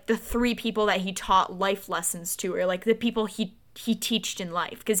characters, like, the 3 people that he taught life lessons to, or, like, the people he teached in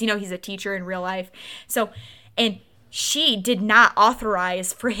life. Because, you know, he's a teacher in real life. So, and she did not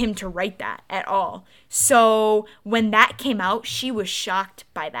authorize for him to write that at all. So when that came out, she was shocked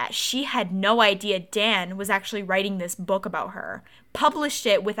by that. She had no idea Dan was actually writing this book about her, published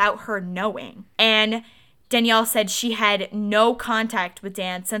it without her knowing. And Danielle said she had no contact with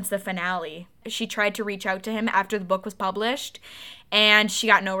Dan since the finale. She tried to reach out to him after the book was published, and she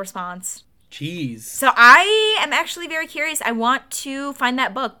got no response. Jeez. So I am actually very curious. I want to find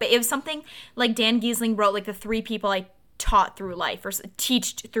that book. But it was something like Dan Giesling wrote, like, the 3 people I taught through life or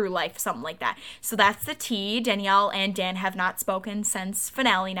teached through life, something like that. So that's the tea. Danielle and Dan have not spoken since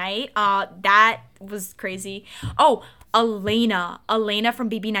finale night. That was crazy. Oh, Elena from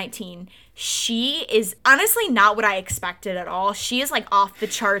BB19. She is honestly not what I expected at all. She is like off the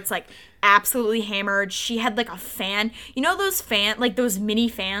charts, like absolutely hammered. She had like a fan. You know those those mini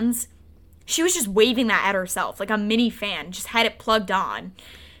fans? She was just waving that at herself, like a mini fan. Just had it plugged on.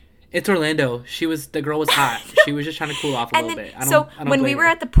 It's Orlando. The girl was hot. She was just trying to cool off a little bit. When we were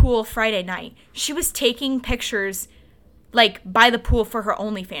at the pool Friday night, she was taking pictures like by the pool for her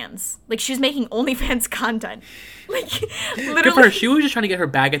OnlyFans. Like she was making OnlyFans content. Like literally. Good for her. She was just trying to get her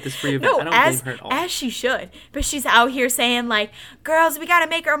bag at this free event. I don't blame her at all. As she should. But she's out here saying like, girls, we gotta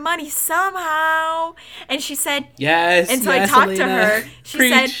make our money somehow. And she said yes. And so yes, I talked Elena. to her. She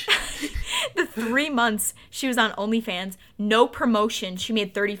Preach. said the 3 months she was on OnlyFans, no promotion, she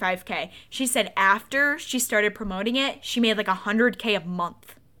made $35K. She said after she started promoting it, she made like $100K a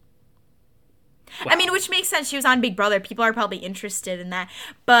month. Wow. I mean, which makes sense. She was on Big Brother. People are probably interested in that.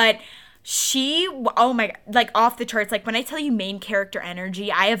 But oh my God, like off the charts. Like when I tell you main character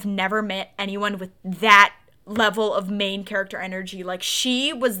energy, I have never met anyone with that level of main character energy. Like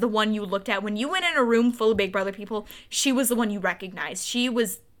she was the one you looked at when you went in a room full of Big Brother people. She was the one you recognized.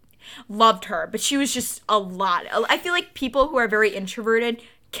 Loved her, but she was just a lot. I feel like people who are very introverted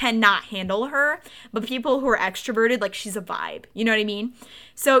cannot handle her, but people who are extroverted, like she's a vibe. You know what I mean?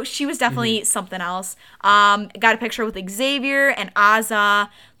 So she was definitely something else. Got a picture with Xavier and Azah.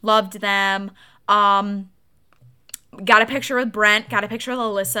 Loved them. Got a picture with Brent. Got a picture with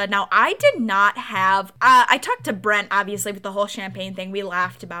Alyssa. Now, I did not have... I talked to Brent, obviously, with the whole champagne thing. We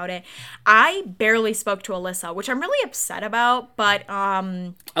laughed about it. I barely spoke to Alyssa, which I'm really upset about, but...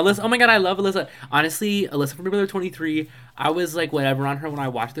 Alyssa, oh my God, I love Alyssa. Honestly, Alyssa from Big Brother 23, I was like whatever on her when I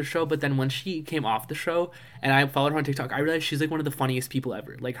watched the show, but then when she came off the show and I followed her on TikTok, I realized she's like one of the funniest people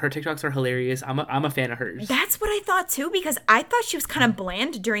ever. Like her TikToks are hilarious. I'm a fan of hers. That's what I thought too, because I thought she was kind of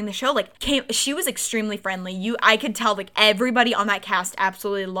bland during the show. She was extremely friendly. I could tell like everybody on that cast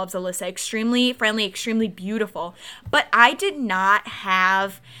absolutely loves Alyssa. Extremely friendly, extremely beautiful. But I did not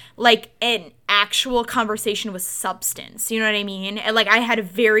have like an actual conversation with substance. You know what I mean? And, like I had a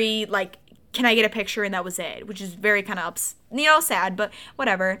very like, can I get a picture? And that was it, which is very kind of, sad, but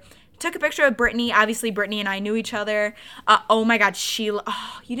whatever. Took a picture of Brittany. Obviously, Brittany and I knew each other. Oh my God, Sheila.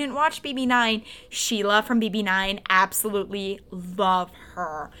 Oh, you didn't watch BB9. Sheila from BB9. Absolutely love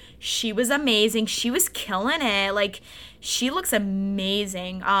her. She was amazing. She was killing it. Like, she looks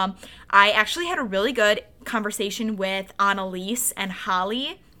amazing. I actually had a really good conversation with Annalise and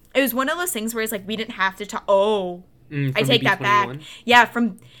Holly. It was one of those things where it's like, we didn't have to talk. I take that back. Yeah,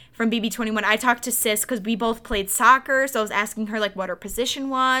 from BB21. I talked to Sis because we both played soccer, so I was asking her like what her position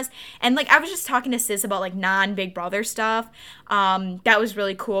was, and like I was just talking to Sis about like non-Big Brother stuff. That was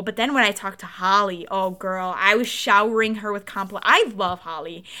really cool. But then when I talked to Holly, oh girl, I was showering her with compliments. I love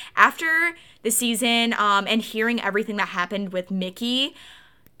Holly. After the season and hearing everything that happened with Mickey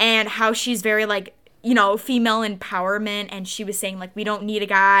and how she's very like, female empowerment, and she was saying like we don't need a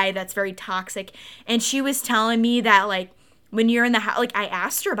guy that's very toxic, and she was telling me that like when you're in the house, like I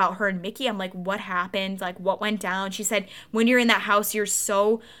asked her about her and Mickey. I'm like, what happened? Like what went down? She said, when you're in that house, you're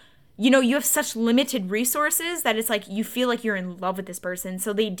so, you have such limited resources that it's like you feel like you're in love with this person.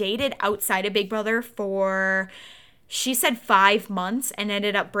 So they dated outside of Big Brother for, she said 5 months and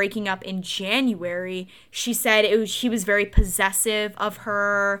ended up breaking up in January. She said he was very possessive of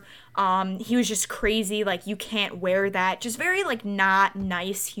her. He was just crazy. Like, you can't wear that. Just very, like, not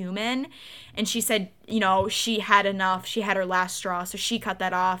nice human. And she said, she had enough. She had her last straw, so she cut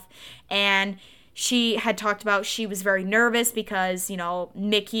that off. And she had talked about she was very nervous because,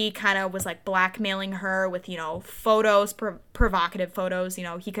 Mickey kind of was, like, blackmailing her with, photos, provocative photos,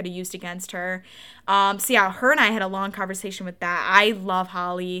 he could have used against her. So, yeah, her and I had a long conversation with that. I love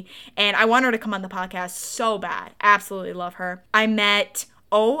Holly, and I want her to come on the podcast so bad. Absolutely love her. I met...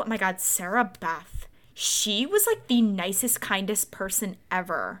 oh my God, Sarah Beth. She was like the nicest, kindest person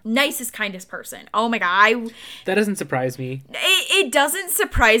ever. Nicest, kindest person. Oh my God. That doesn't surprise me. It doesn't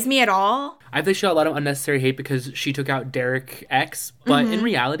surprise me at all. I think she got a lot of unnecessary hate because she took out Derek X. But in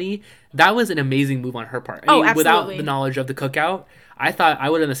reality, that was an amazing move on her part. I mean, absolutely. Without the knowledge of the cookout, I thought I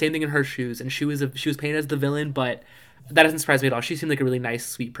would have done the same thing in her shoes. And she was painted as the villain, but that doesn't surprise me at all. She seemed like a really nice,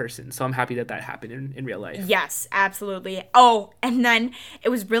 sweet person. So I'm happy that that happened in real life. Yes, absolutely. Oh, and then it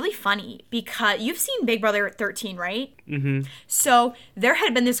was really funny because you've seen Big Brother 13, right? Mm-hmm. So there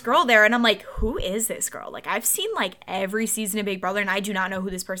had been this girl there, and I'm like, who is this girl? Like, I've seen like every season of Big Brother, and I do not know who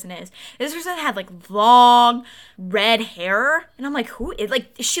this person is. This person had like long red hair, and I'm like, who is,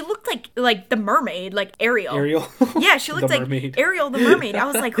 like, she looked like the mermaid, like Ariel. Ariel? Yeah, she looked The like mermaid. Ariel the mermaid. I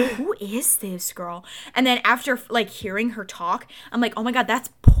was like, who is this girl? And then after like hearing her talk, I'm like, oh my God, that's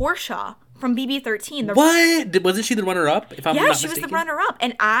Portia from BB13. What? Wasn't she the runner-up, if I'm Yeah, not she was mistaken? the runner-up,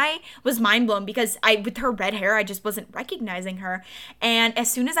 and I was mind blown because with her red hair, I just wasn't recognizing her. And as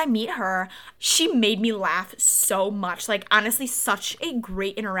soon as I meet her, she made me laugh so much. Like, honestly, such a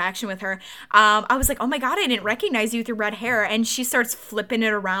great interaction with her. I was like, oh my God, I didn't recognize you with your red hair. And she starts flipping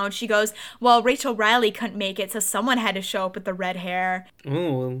it around. She goes, well, Rachel Riley couldn't make it, so someone had to show up with the red hair.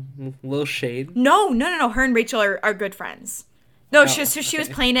 Oh, a little shade. No. Her and Rachel are good friends. No, she was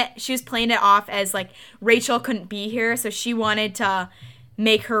okay. playing it. She was playing it off as like Rachel couldn't be here, so she wanted to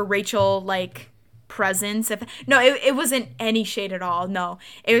make her Rachel like presence. It wasn't any shade at all. No,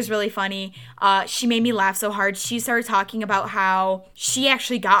 it was really funny. She made me laugh so hard. She started talking about how she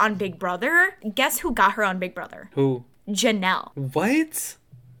actually got on Big Brother. Guess who got her on Big Brother? Who? Janelle. What?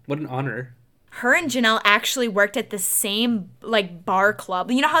 What an honor. Her and Janelle actually worked at the same like bar club.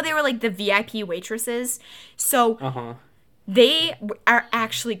 You know how they were like the VIP waitresses? So Uh-huh. they are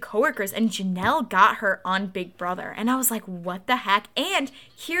actually coworkers, and Janelle got her on Big Brother. And I was like, what the heck? And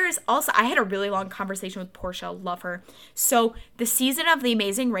here's also, I had a really long conversation with Portia. Love her. So the season of The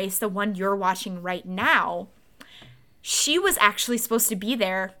Amazing Race, the one you're watching right now, she was actually supposed to be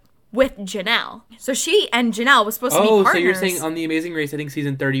there with Janelle. So she and Janelle was supposed to be partners. So you're saying on The Amazing Race, I think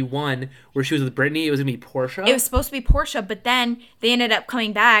season 31, where she was with Brittany, it was going to be Portia? It was supposed to be Portia, but then they ended up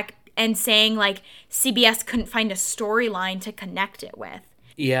coming back and saying like CBS couldn't find a storyline to connect it with.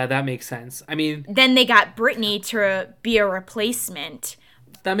 Yeah, that makes sense. I mean, Then they got Brittany to be a replacement.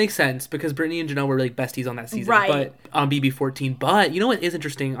 that makes sense because Brittany and Janelle were like besties on that season, Right. but on BB14. But you know what is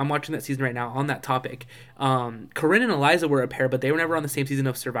interesting? I'm watching that season right now on that topic. Corinne and Eliza were a pair, but they were never on the same season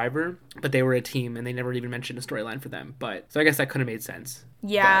of Survivor. But they were a team, and they never even mentioned a storyline for them. But so I guess that could have made sense.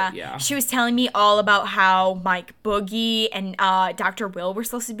 Yeah. But, yeah. She was telling me all about how Mike Boogie and Dr. Will were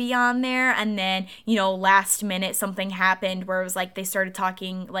supposed to be on there. And then, last minute something happened where it was like they started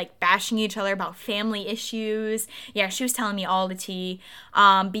talking, like bashing each other about family issues. Yeah, she was telling me all the tea.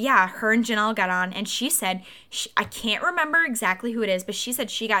 But yeah, her and Janelle got on, and she said, I can't remember exactly who it is, but she said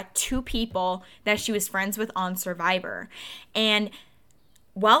she got 2 people that she was friends with on Survivor. And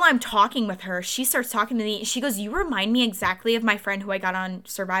while I'm talking with her, she starts talking to me. She goes, you remind me exactly of my friend who I got on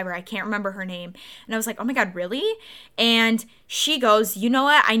Survivor. I can't remember her name. And I was like, oh my God, really? And she goes, you know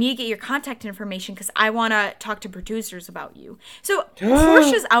what? I need to get your contact information because I want to talk to producers about you. So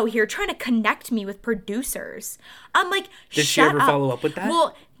Portia's out here trying to connect me with producers. I'm like, Did she shut ever up. follow up with that?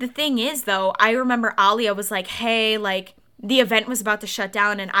 Well, the thing is, though, I remember Alia was like, hey, like, the event was about to shut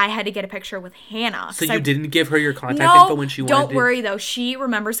down, and I had to get a picture with Hannah. So you didn't give her your contact No, info when she wanted don't worry, though. She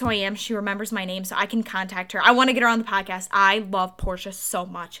remembers who I am. She remembers my name, so I can contact her. I want to get her on the podcast. I love Portia so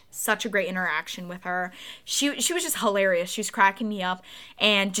much. Such a great interaction with her. She was just hilarious. She was cracking me up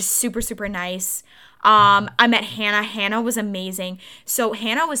and just super, super nice. I met Hannah. Hannah was amazing. So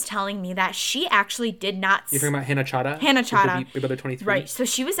Hannah was telling me that she actually did not... You're talking about Hannah Chada? Hannah Chada. Big Brother 23? Right. So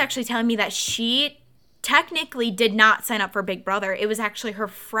she was actually telling me that she technically did not sign up for Big Brother. It was actually her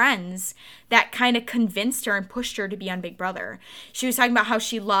friends that kind of convinced her and pushed her to be on Big Brother. She was talking about how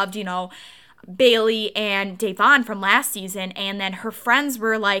she loved, Bailey and Davon from last season, and then her friends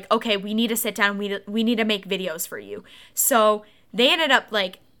were like, okay, we need to sit down, we need to make videos for you. So they ended up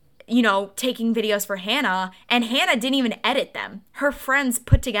taking videos for Hannah, and Hannah didn't even edit them. Her friends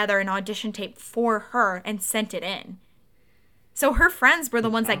put together an audition tape for her and sent it in. So her friends were the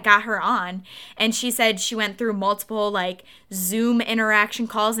ones that got her on, and she said she went through multiple Zoom interaction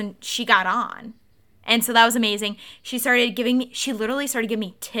calls and she got on. And so that was amazing. She literally started giving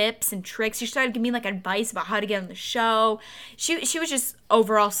me tips and tricks. She started giving me advice about how to get on the show. She was just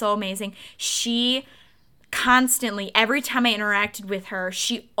overall so amazing. She constantly, every time I interacted with her,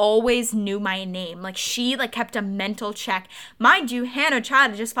 she always knew my name. She kept a mental check. Mind you, Hannah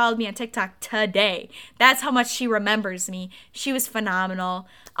Chada just followed me on TikTok today. That's how much she remembers me. She was phenomenal.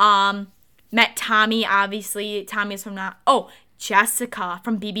 Met Tommy, obviously. Tommy is from Jessica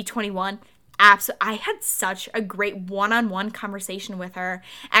from BB21. Absolutely. I had such a great one-on-one conversation with her.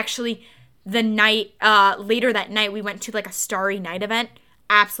 Actually, the night, later that night, we went to a Starry Night event.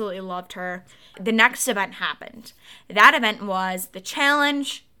 Absolutely loved her. The next event happened. That event was the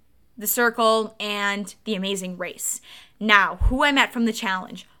challenge, The Circle, and The Amazing Race. Now, who I met from the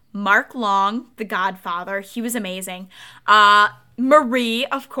challenge. Mark Long, the Godfather. He was amazing. Marie,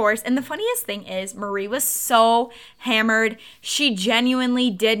 of course. And the funniest thing is, Marie was so hammered. She genuinely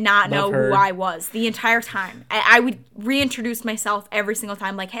did not know who I was the entire time. I would reintroduce myself every single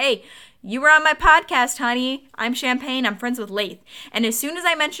time, like, hey, you were on my podcast, honey. I'm Champagne. I'm friends with Laith. And as soon as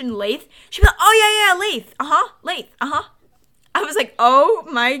I mentioned Laith, she'd be like, oh, yeah, Laith. Laith. I was like, oh,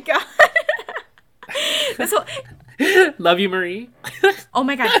 my God. This whole... Love you, Marie. Oh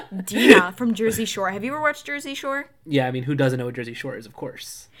my God, Dina from Jersey Shore. Have you ever watched Jersey Shore? Yeah, I mean, who doesn't know what Jersey Shore is, of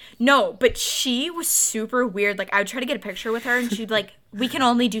course. No, but she was super weird. Like, I would try to get a picture with her, and she'd like, we can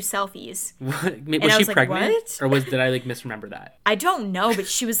only do selfies. What? Was she pregnant? What? Or did I, like, misremember that? I don't know, but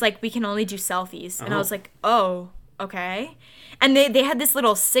she was like, we can only do selfies. And I was like, oh, okay. And they had this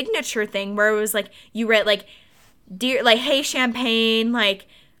little signature thing where it was like, you write, like, dear, like, hey, Champagne, like,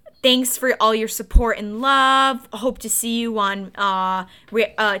 thanks for all your support and love. Hope to see you on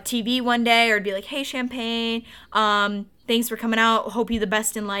TV one day. Or it'd be like, hey, Champagne. Thanks for coming out. Hope you the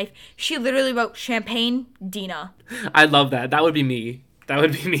best in life. She literally wrote Champagne, Dina. I love that. That would be me.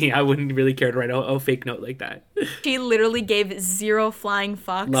 I wouldn't really care to write a fake note like that. She literally gave 0 flying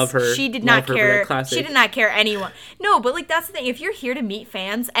fucks. Love her. She did not care. She did not care anyone. No, but like that's the thing. If you're here to meet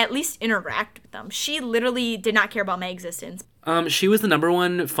fans, at least interact with them. She literally did not care about my existence. She was the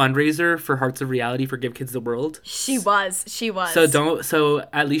 #1 fundraiser for Hearts of Reality for Give Kids the World. She was. So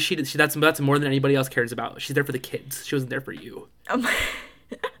at least she that's more than anybody else cares about. She's there for the kids. She wasn't there for you.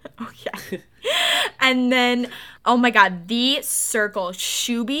 Oh, yeah. And then, oh my God, The Circle.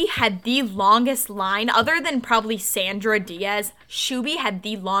 Shubi had the longest line, other than probably Sandra Diaz. Shubi had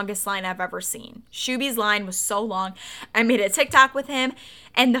the longest line I've ever seen. Shubi's line was so long. I made a TikTok with him.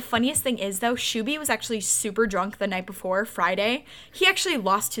 And the funniest thing is, though, Shubi was actually super drunk the night before, Friday. He actually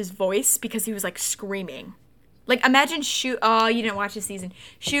lost his voice because he was, like, screaming. Like, imagine oh, you didn't watch this season.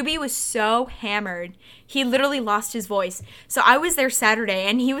 Shubi was so hammered. He literally lost his voice. So I was there Saturday,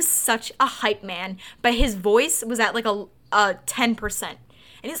 and he was such a hype man. But his voice was at, like, a 10%.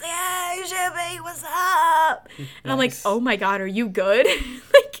 And he's like, hey, Champagne, what's up? And I'm like, oh, my God, are you good?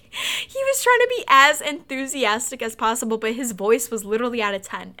 Like, he was trying to be as enthusiastic as possible, but his voice was literally at a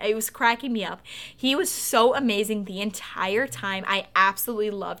 10. It was cracking me up. He was so amazing the entire time. I absolutely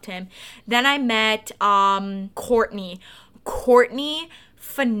loved him. Then I met Courtney. Courtney,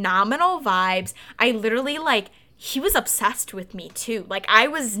 phenomenal vibes. I literally, like, he was obsessed with me too. Like, I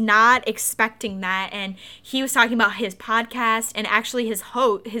was not expecting that. And he was talking about his podcast, and actually his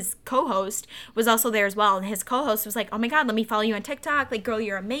co-host was also there as well. And his co-host was like, oh my God, let me follow you on TikTok. Like, girl,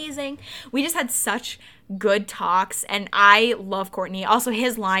 you're amazing. We just had such good talks, and I love Courtney. Also,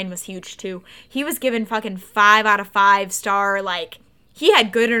 his line was huge too. He was given fucking 5 out of 5 star. Like, he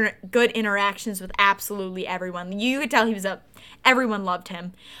had good interactions with absolutely everyone. You could tell everyone loved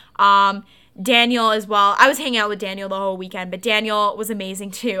him. Daniel as well. I was hanging out with Daniel the whole weekend, but Daniel was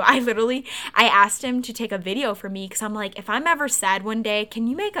amazing too. I asked him to take a video for me because I'm like, if I'm ever sad one day, can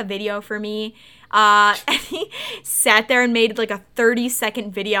you make a video for me? And he sat there and made like a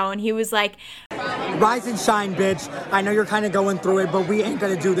 30-second video, and he was like, rise and shine, bitch. I know you're kind of going through it, but we ain't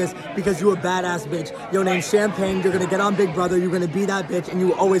gonna do this because you a badass bitch. Your name's Champagne. You're gonna get on Big Brother. You're gonna be that bitch, and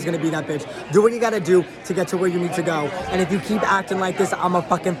you always gonna be that bitch. Do what you gotta do to get to where you need to go. And if you keep acting like this, I'ma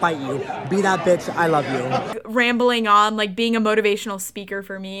fucking fight you. Be that bitch. I love you. Rambling on, like being a motivational speaker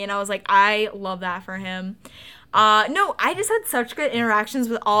for me, and I was like, I love that for him. No, I just had such good interactions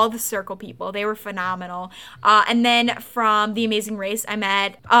with all the Circle people. They were phenomenal. And then from The Amazing Race, I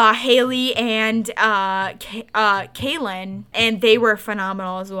met Haley and Kaylin, and they were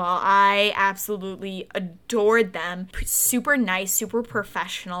phenomenal as well. I absolutely adored them. Super nice, super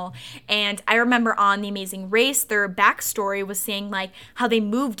professional. And I remember on The Amazing Race, their backstory was saying like how they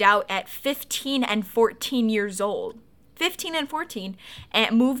moved out at 15 and 14 years old. 15 and 14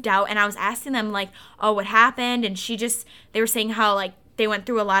 and moved out, and I was asking them like, oh, what happened? And they were saying how like they went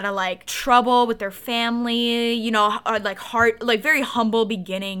through a lot of like trouble with their family, you know, like very humble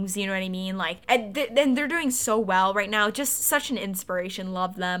beginnings, you know what I mean? Like, and they're doing so well right now. Just such an inspiration.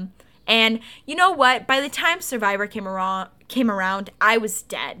 Love them. And you know what? By the time Survivor came around, I was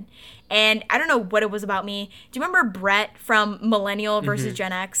dead. And I don't know what it was about me. Do you remember Brett from Millennial versus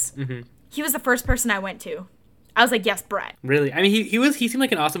Gen X? Mm-hmm. He was the first person I went to. I was like, yes, Brett. Really? I mean, he seemed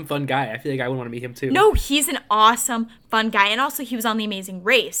like an awesome, fun guy. I feel like I would want to meet him too. No, he's an awesome, fun guy. And also, he was on The Amazing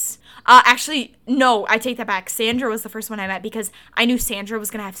Race. Actually, no, I take that back. Sandra was the first one I met because I knew Sandra was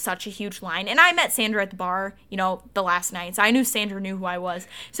going to have such a huge line. And I met Sandra at the bar, the last night. So I knew Sandra knew who I was.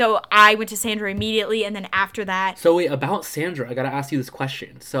 So I went to Sandra immediately. And then after that... So wait, about Sandra, I got to ask you this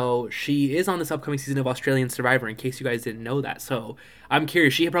question. So she is on this upcoming season of Australian Survivor, in case you guys didn't know that. So I'm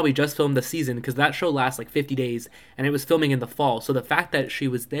curious, she had probably just filmed the season because that show lasts like 50 days and it was filming in the fall. So the fact that she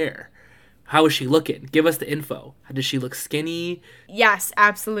was there, how was she looking? Give us the info. Did she look skinny? Yes,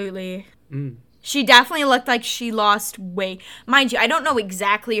 absolutely. She definitely looked like she lost weight. Mind you, I don't know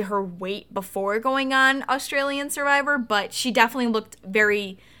exactly her weight before going on Australian Survivor, but she definitely looked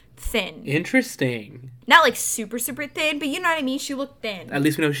very thin. Interesting. Not like super, super thin, but you know what I mean? She looked thin. At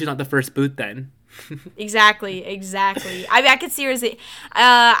least we know she's not the first boot then. Exactly. I could see her as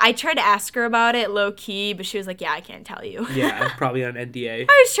I tried to ask her about it low key, but she was like, yeah, I can't tell you. Yeah, probably on NDA.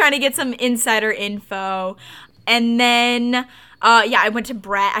 I was trying to get some insider info. And then, I went to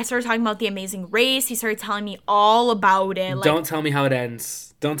Brett. I started talking about The Amazing Race. He started telling me all about it. Like, don't tell me how it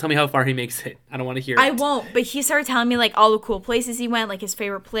ends. Don't tell me how far he makes it. I don't want to hear it. I won't, but he started telling me, like, all the cool places he went, like, his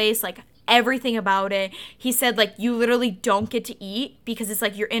favorite place, like, everything about it. He said, like, you literally don't get to eat because it's,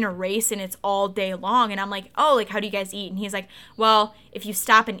 like, you're in a race and it's all day long. And I'm like, oh, like, how do you guys eat? And he's like, well, if you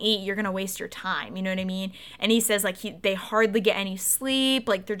stop and eat, you're going to waste your time. You know what I mean? And he says, like, they hardly get any sleep.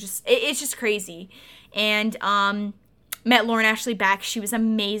 Like, they're just, it's just crazy. And, met Lauren Ashley back. She was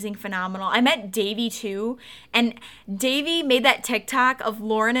amazing, phenomenal. I met Davey too, and Davey made that TikTok of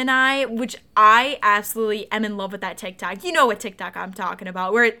Lauren and I, which I absolutely am in love with that TikTok. You know what TikTok I'm talking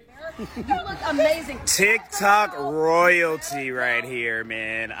about, where You look amazing. TikTok royalty right here,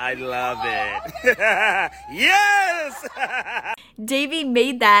 man. I love it. Yes! Davey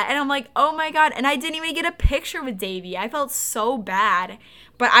made that, and I'm like, oh my god, and I didn't even get a picture with Davey. I felt so bad.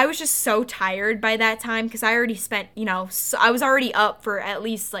 But I was just so tired by that time because I already spent, so I was already up for at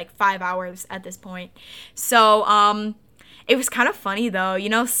least like 5 hours at this point. So it was kind of funny though.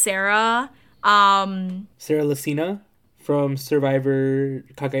 Sarah. Sarah Lacina from Survivor,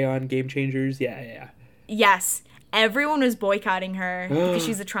 Cagayan, Game Changers. Yeah. Yes. Everyone was boycotting her because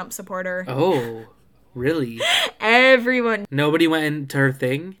she's a Trump supporter. Oh, really? Everyone. Nobody went into her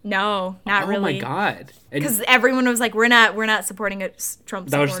thing? No, not really. Oh my god. Because everyone was like, we're not supporting a Trump supporter.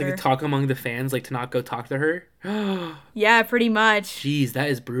 That was just like a talk among the fans, like to not go talk to her? Yeah, pretty much. Jeez, that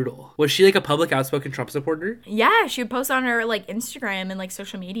is brutal. Was she like a public outspoken Trump supporter? Yeah, she would post on her like Instagram and like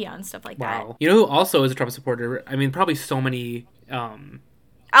social media and stuff like that. Wow. You know who also is a Trump supporter? I mean, probably so many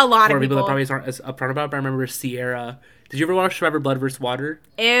a lot of people that probably aren't as upfront about it, but I remember Sierra. Did you ever watch Survivor Blood vs. Water?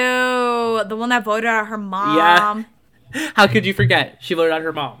 Ew, the one that voted out her mom. Yeah. How could you forget? She voted out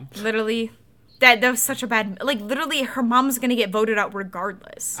her mom. Literally. That was such a bad... Like, literally, her mom's going to get voted out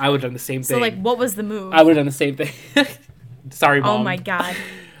regardless. I would have done the same thing. So, like, what was the move? I would have done the same thing. Sorry, Mom. Oh, my God.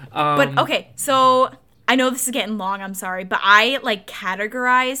 But, okay, so... I know this is getting long, I'm sorry. But I, like,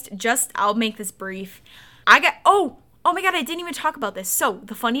 categorized... I'll make this brief. Oh my god, I didn't even talk about this. So,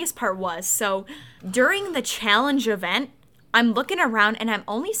 the funniest part was... during the challenge event, I'm looking around and I'm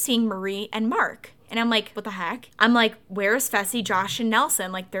only seeing Marie and Mark. And I'm like, what the heck? I'm like, where's Fessy, Josh, and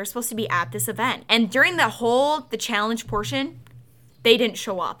Nelson? Like, they're supposed to be at this event. And during the challenge portion, they didn't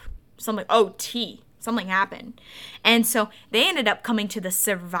show up. So I'm like, oh, something happened. And so they ended up coming to the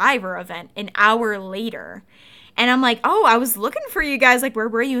Survivor event an hour later. And I'm like, oh, I was looking for you guys. Like, where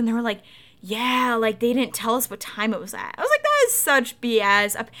were you? And they were like, yeah, like, they didn't tell us what time it was at. I was like, that is such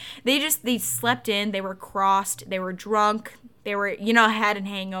BS. They slept in. They were crossed. They were drunk. They were, had a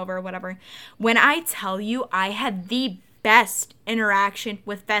hangover or whatever. When I tell you I had the best interaction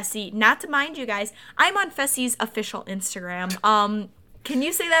with Fessy, not to mind you guys, I'm on Fessy's official Instagram. Can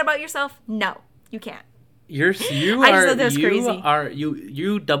you say that about yourself? No, you can't. You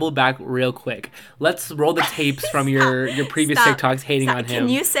double back real quick. Let's roll the tapes from your previous TikToks hating on him. Can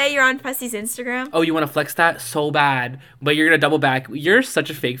you say you're on Fessy's Instagram? Oh, you want to flex that so bad, but you're gonna double back. You're such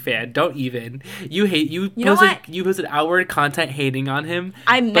a fake fan. Don't even. You posted outward content hating on him.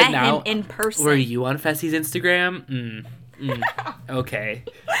 I met him in person. Were you on Fessy's Instagram? Okay.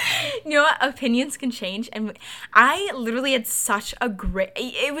 You know what? Opinions can change. And I literally had such a great...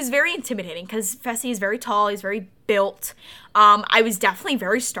 It was very intimidating because Fessy is very tall. He's very built. I was definitely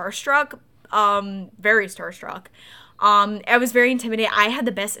very starstruck. Very starstruck. I was very intimidated. I had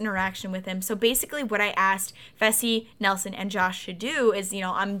the best interaction with him. So basically what I asked Fessy, Nelson, and Josh to do is,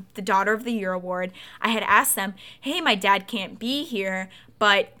 I'm the Daughter of the Year award. I had asked them, hey, my dad can't be here,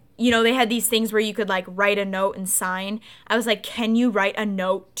 but they had these things where you could like write a note and sign. I was like, can you write a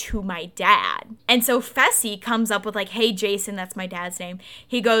note to my dad? And so Fessy comes up with like, hey, Jason, that's my dad's name.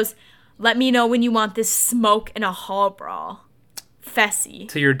 He goes, let me know when you want this smoke in a hall brawl. Fessy.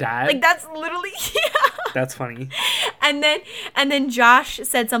 To your dad? Like, that's literally, yeah. That's funny. And then Josh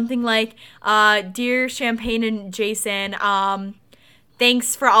said something like, dear Champagne and Jason,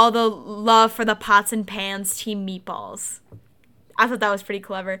 thanks for all the love for the pots and pans team meatballs. I thought that was pretty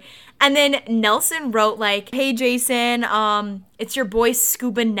clever. And then Nelson wrote like, hey, Jason, it's your boy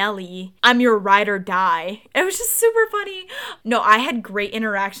Scuba Nelly. I'm your ride or die. It was just super funny. No, I had great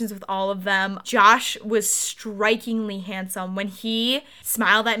interactions with all of them. Josh was strikingly handsome. When he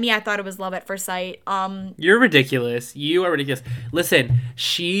smiled at me, I thought it was love at first sight. You're ridiculous. You are ridiculous. Listen,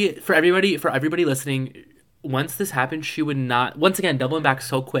 for everybody listening, once this happened, she would not, once again, doubling back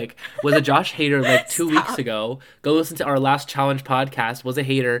so quick, was a Josh hater like 2 weeks ago. Go listen to our last challenge podcast, was a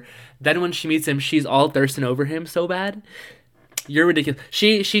hater. Then when she meets him, she's all thirsting over him so bad. You're ridiculous.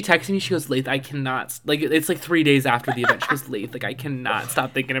 She texted me, she goes, Laith, I cannot, like, it's like 3 days after the event. She goes, Laith, like, I cannot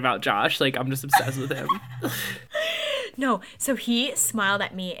stop thinking about Josh. Like, I'm just obsessed with him. No, so he smiled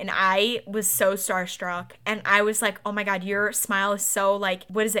at me and I was so starstruck and I was like, oh my God, your smile is so like,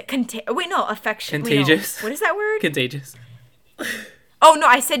 what is it? Affection. Contagious. Wait, no. What is that word? Contagious. Oh no,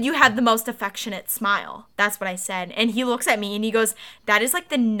 I said you had the most affectionate smile. That's what I said. And he looks at me and he goes, that is like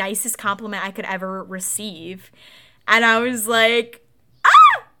the nicest compliment I could ever receive. And I was like,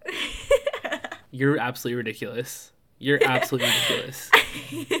 ah! You're absolutely ridiculous. You're absolutely ridiculous.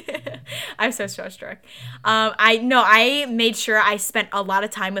 I'm so starstruck. I made sure I spent a lot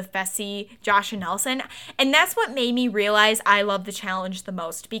of time with Fessy, Josh, and Nelson. And that's what made me realize I love the challenge the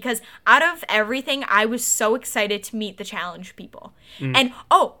most. Because out of everything, I was so excited to meet the challenge people. And,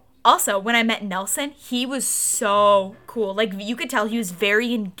 also, when I met Nelson, he was so cool. Like, you could tell he was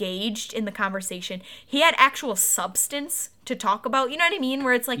very engaged in the conversation. He had actual substance to talk about. You know what I mean?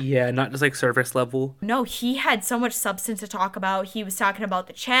 Where it's like... Yeah, not just like surface level. No, he had so much substance to talk about. He was talking about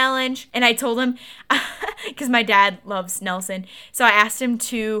the challenge. And I told him, because my dad loves Nelson, so I asked him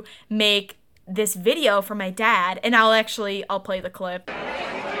to make this video for my dad. And I'll play the clip.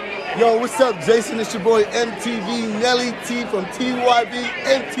 Yo, what's up, Jason? It's your boy MTV Nelly T from TYB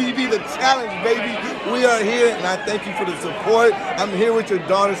MTV The Challenge, baby. We are here, and I thank you for the support. I'm here with your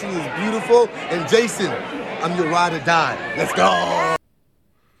daughter. She is beautiful. And Jason, I'm your ride or die. Let's go.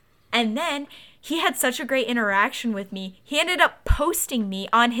 And then he had such a great interaction with me. He ended up posting me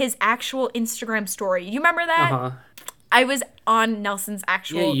on his actual Instagram story. You remember that? Uh-huh. I was on Nelson's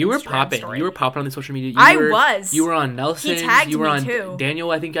actual you were Instagram popping. story. You were popping on the social media. You were on Nelson's. He tagged you were me on too. Daniel,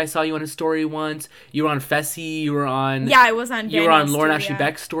 I think I saw you on his story once. You were on Fessy. You were on... Yeah, I was on Daniel's. You were on Lauren too, Ashley yeah.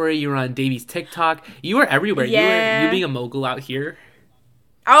 Beck's story. You were on Davey's TikTok. You were everywhere. Yeah. You being a mogul out here.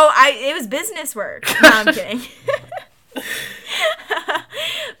 Oh, it was business work. No, I'm kidding.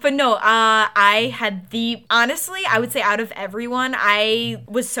 But no, I had honestly, I would say out of everyone, I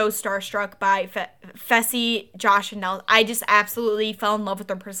was so starstruck by Fessy, Josh, and Nell. I just absolutely fell in love with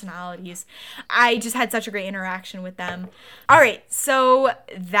their personalities. I just had such a great interaction with them. All right, so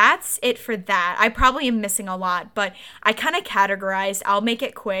that's it for that. I probably am missing a lot, but I kind of categorized. I'll make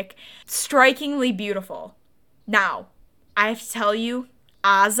it quick. Strikingly beautiful. Now, I have to tell you,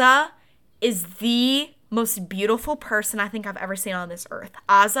 Azah is the most beautiful person I think I've ever seen on this earth.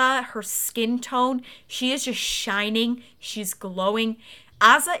 Azah, her skin tone, she is just shining. She's glowing.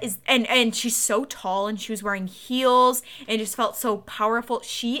 Azah is, and she's so tall and she was wearing heels and just felt so powerful.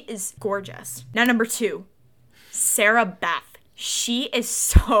 She is gorgeous. Now, number 2, Sarah Beth. She is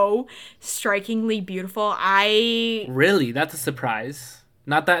so strikingly beautiful. Really? That's a surprise.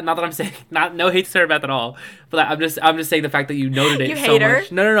 Not that I'm saying, no hate to Sarah Beth at all, but I'm just saying the fact that you noted it you so hate her?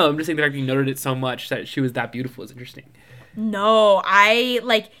 much. No, I'm just saying the fact that you noted it so much that she was that beautiful is interesting. No,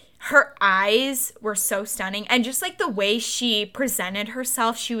 her eyes were so stunning, and just like the way she presented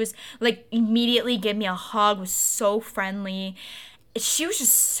herself, she was like immediately gave me a hug, was so friendly. She was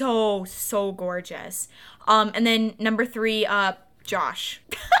just so gorgeous. And then number 3, Josh.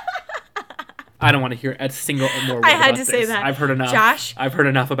 I don't want to hear a single more word I had about to say this. that. I've heard enough. Josh. I've heard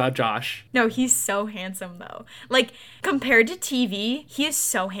enough about Josh. No, he's so handsome, though. Like, compared to TV, he is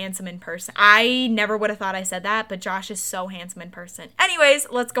so handsome in person. I never would have thought I said that, but Josh is so handsome in person. Anyways,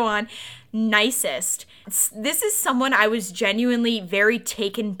 let's go on. Nicest. This is someone I was genuinely very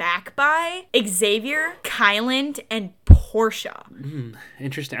taken back by. Xavier, Kyland, and Portia.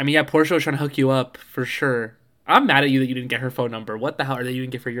 Interesting. I mean, yeah, Portia was trying to hook you up, for sure. I'm mad at you that you didn't get her phone number. What the hell are they you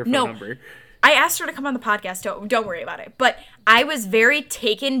didn't give her your phone number? I asked her to come on the podcast. Don't worry about it. But I was very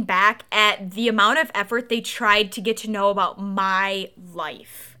taken back at the amount of effort they tried to get to know about my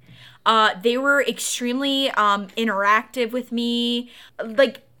life. They were extremely interactive with me.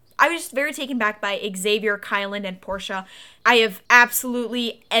 Like, I was just very taken back by Xavier, Kylan, and Portia. I have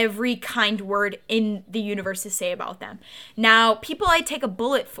absolutely every kind word in the universe to say about them. Now, people I take a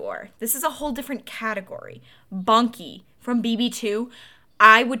bullet for, this is a whole different category. Bunky from BB2,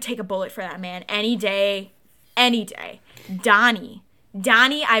 I would take a bullet for that man any day, any day. Donnie,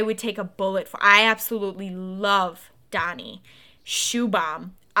 I would take a bullet for. I absolutely love Donnie. Shoebomb,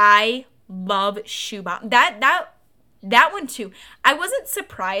 I love Shoebomb. That one too. I wasn't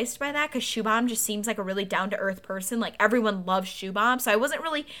surprised by that because Shoebomb just seems like a really down-to-earth person. Like, everyone loves Shoebomb, so I wasn't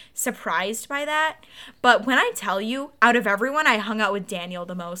really surprised by that. But when I tell you, out of everyone, I hung out with Daniel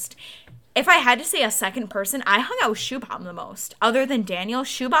the most. If I had to say a second person, I hung out with Shoebomb the most. Other than Daniel,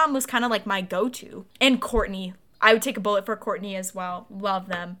 Shoebomb was kind of like my go-to. And Courtney. I would take a bullet for Courtney as well. Love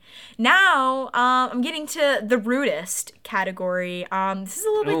them. Now, I'm getting to the rudest category. This is a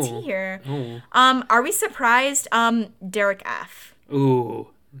little bit tea here. Are we surprised? Derek F. Ooh,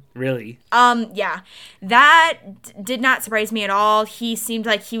 really? Yeah. That did not surprise me at all. He seemed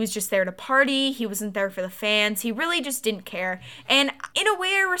like he was just there to party. He wasn't there for the fans. He really just didn't care. And in a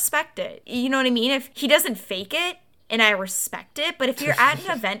way, I respect it. You know what I mean? If he doesn't fake it, and I respect it, but if you're at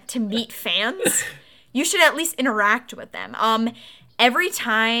an event to meet fans, you should at least interact with them. Every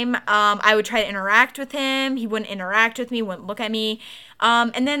time I would try to interact with him, he wouldn't interact with me, wouldn't look at me.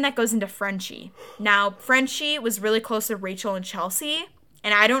 And then that goes into Frenchie. Now, Frenchie was really close to Rachel and Chelsea,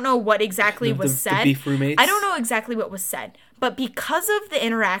 and I don't know what exactly was said. The beef roommates? I don't know exactly what was said. But because of the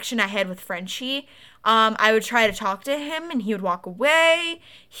interaction I had with Frenchie, I would try to talk to him, and he would walk away.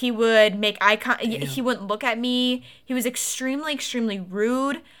 He would make eye contact. He wouldn't look at me. He was extremely, extremely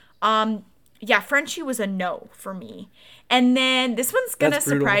rude. Yeah, Frenchie was a no for me. And then this one's going to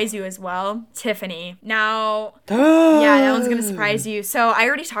surprise you as well. Tiffany. Now, yeah, that one's going to surprise you. So I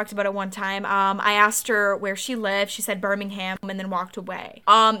already talked about it one time. I asked her where she lived. She said Birmingham and then walked away.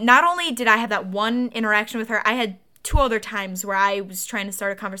 Not only did I have that one interaction with her, I had 2 other times where I was trying to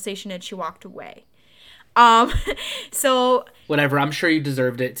start a conversation and she walked away. So whatever, I'm sure you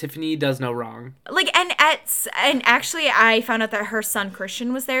deserved it. Tiffany does no wrong. Like, and actually I found out that her son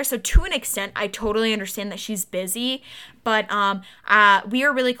Christian was there, so to an extent I totally understand that she's busy, but we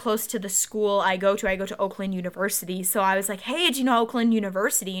are really close to the school I go to Oakland University. So I was like, hey, did you know Oakland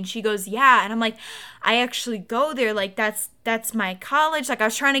University? And she goes, yeah. And I'm like, I actually go there, like that's my college. Like, I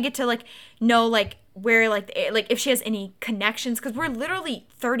was trying to get to like know like where like if she has any connections, because we're literally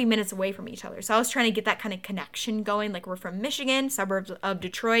 30 minutes away from each other. So I was trying to get that kind of connection going. Like, we're from Michigan, suburbs of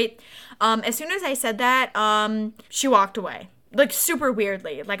Detroit. As soon as I said that, she walked away. Like, super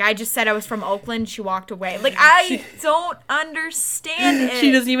weirdly. Like, I just said I was from Oakland. She walked away. Like, I don't understand it.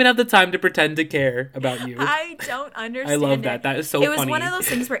 She doesn't even have the time to pretend to care about you. I don't understand I love that. That is so funny. It was one of those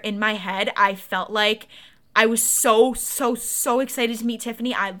things where in my head, I felt like I was so excited to meet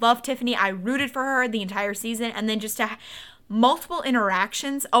Tiffany. I love Tiffany. I rooted for her the entire season. And then just to multiple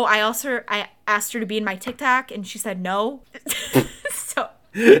interactions. Oh, I asked her to be in my TikTok and she said no.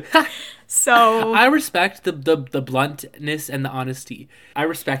 So I respect the bluntness and the honesty. I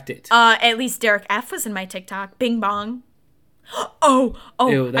respect it. At least Derek F was in my TikTok. Bing bong. Oh,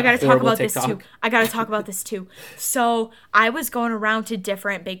 Ew, I gotta talk about TikTok. This too. I gotta talk about this too. So I was going around to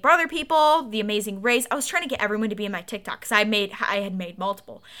different Big Brother people, The Amazing Race. I was trying to get everyone to be in my TikTok because I had made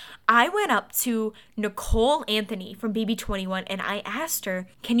multiple. I went up to Nicole Anthony from BB21 and I asked her,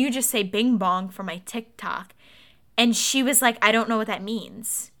 can you just say bing bong for my TikTok? And she was like, I don't know what that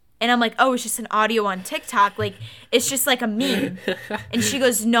means. And I'm like, oh, it's just an audio on TikTok. Like, it's just like a meme. And she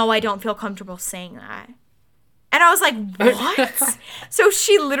goes, no, I don't feel comfortable saying that. And I was like, what? So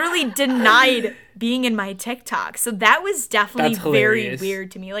she literally denied being in my TikTok. So that was definitely very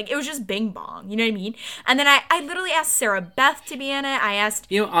weird to me. Like, it was just bing bong. You know what I mean? And then I literally asked Sarah Beth to be in it. I asked...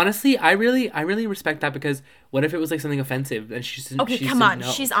 You know, honestly, I really respect that, because what if it was like something offensive and she okay, come on.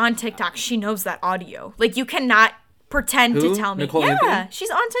 No. She's on TikTok. She knows that audio. Like, you cannot pretend to tell me. Nicole Anthony? Yeah, she's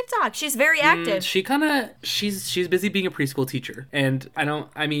on TikTok. She's very active. She's busy being a preschool teacher, and I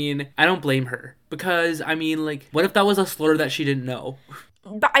don't blame her, because I mean, like, what if that was a slur that she didn't know?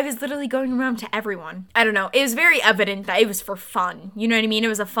 But I was literally going around to everyone. I don't know. It was very evident that it was for fun. You know what I mean? It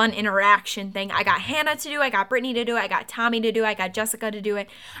was a fun interaction thing. I got Hannah to do it. I got Brittany to do it. I got Tommy to do it. I got Jessica to do it.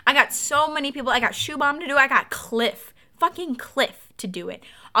 I got so many people. I got Shoebomb to do it. I got fucking Cliff to do it.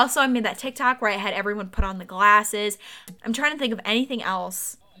 Also, I made that TikTok where I had everyone put on the glasses. I'm trying to think of anything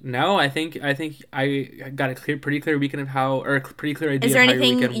else. No, I think I got a pretty clear weekend of pretty clear idea. Is there of how your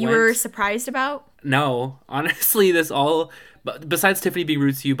anything weekend you went. were surprised about? No, honestly, besides Tiffany being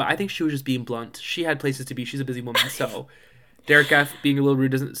rude to you, but I think she was just being blunt. She had places to be. She's a busy woman, so Derek F being a little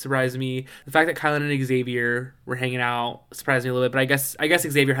rude doesn't surprise me. The fact that Kylan and Xavier were hanging out surprised me a little bit. But I guess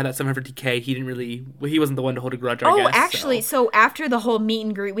Xavier had that 750K. He wasn't the one to hold a grudge. I guess, actually, so after the whole meet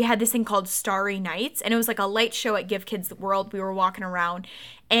and greet, we had this thing called Starry Nights, and it was like a light show at Give Kids the World. We were walking around,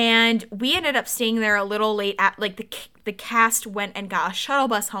 and we ended up staying there a little late. At like the cast went and got a shuttle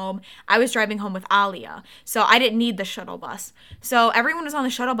bus home. I was driving home with Alia, so I didn't need the shuttle bus. So everyone was on the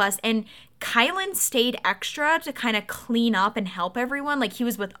shuttle bus, and Kylan stayed extra to kind of clean up and help everyone. Like, he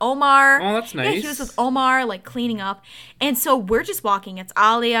was with Omar. Oh, that's nice. Yeah, he was with Omar, like, cleaning up. And so we're just walking. It's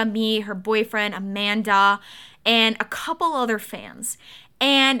Alia, me, her boyfriend, Amanda, and a couple other fans.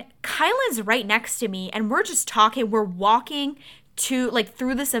 And Kylan's right next to me, and we're just talking. We're walking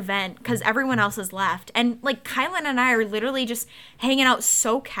through this event because everyone else has left. And, like, Kylan and I are literally just hanging out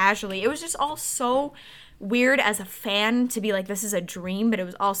so casually. It was just all so weird as a fan to be like, this is a dream, but it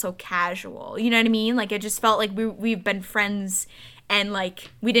was also casual. You know what I mean? Like, it just felt like we've been friends and, like,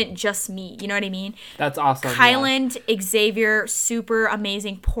 we didn't just meet. You know what I mean? That's awesome. Kylan, Xavier, super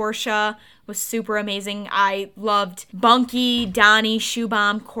amazing. Portia was super amazing. I loved Bunky, Donnie,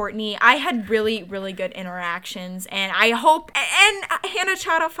 Shoebomb, Courtney. I had really, really good interactions, and I hope. And Hannah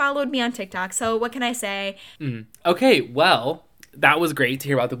Chada followed me on TikTok. So what can I say? Okay, well, that was great to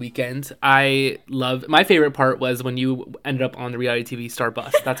hear about the weekend. My favorite part was when you ended up on the reality TV star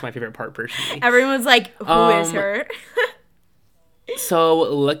bus. That's my favorite part personally. Everyone's like, who is her? So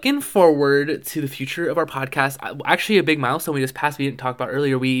looking forward to the future of our podcast. Actually, a big milestone we just passed, we didn't talk about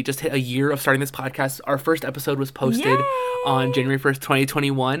earlier. We just hit a year of starting this podcast. Our first episode was posted on January 1st,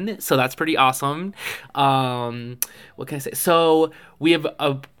 2021. So that's pretty awesome. What can I say? So we have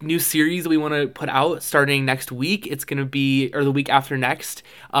a new series that we want to put out starting next week. It's going to be, or the week after next.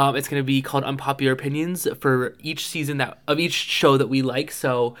 It's going to be called Unpopular Opinions for each season of each show that we like.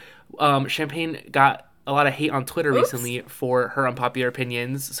 So Champagne got a lot of hate on Twitter recently for her unpopular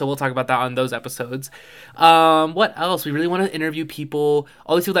opinions, so we'll talk about that on those episodes. What else? We really want to interview people.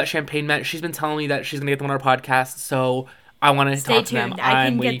 All these people that Champagne met, she's been telling me that she's going to get them on our podcast, so I want to talk to them.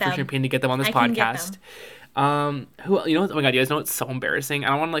 I'm waiting for Champagne to get them on this podcast. Oh my god, you guys know it's so embarrassing. I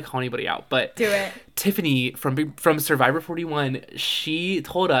don't want to, like, call anybody out, but do it. Tiffany from Survivor 41, she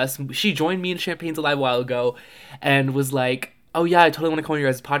told us, she joined me and Champagne's a while ago and was like, oh yeah, I totally want to come on your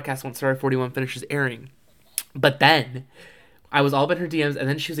guys' podcast once Survivor 41 finishes airing. But then I was all up in her DMs, and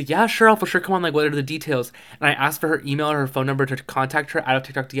then she was like, yeah, sure, I'll for sure come on, like, what are the details? And I asked for her email or her phone number to contact her out of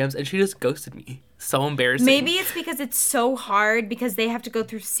TikTok DMs, and she just ghosted me. So embarrassing. Maybe it's because it's so hard because they have to go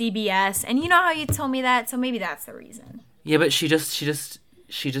through CBS, and you know how you told me that, so maybe that's the reason. Yeah, but she just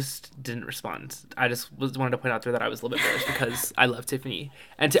didn't respond. I just wanted to point out to her that I was a little bit embarrassed because I love Tiffany.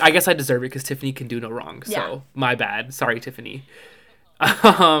 And I guess I deserve it because Tiffany can do no wrong. So, yeah. My bad. Sorry, Tiffany.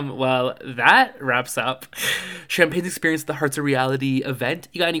 Well, that wraps up Champagne's experience at the Hearts of Reality event.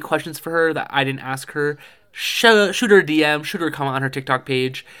 You got any questions for her that I didn't ask her? Shoot her a DM, shoot her a comment on her TikTok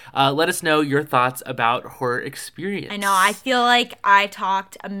page. Let us know your thoughts about her experience. I know. I feel like I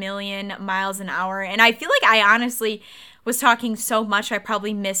talked a million miles an hour, and I feel like I honestly was talking so much I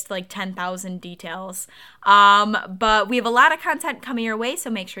probably missed like 10,000 details. But we have a lot of content coming your way, so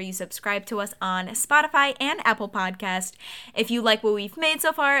make sure you subscribe to us on Spotify and Apple Podcast. If you like what we've made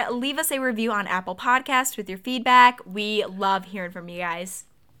so far, leave us a review on Apple Podcast with your feedback. We love hearing from you guys.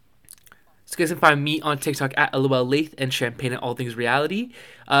 So you guys can find me on TikTok at LOLLath and Champagne at All Things Reality.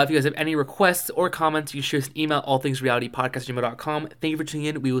 If you guys have any requests or comments, you can shoot us an email, allthingsrealitypodcast@gmail.com. Thank you for tuning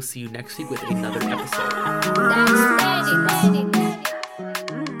in. We will see you next week with another episode.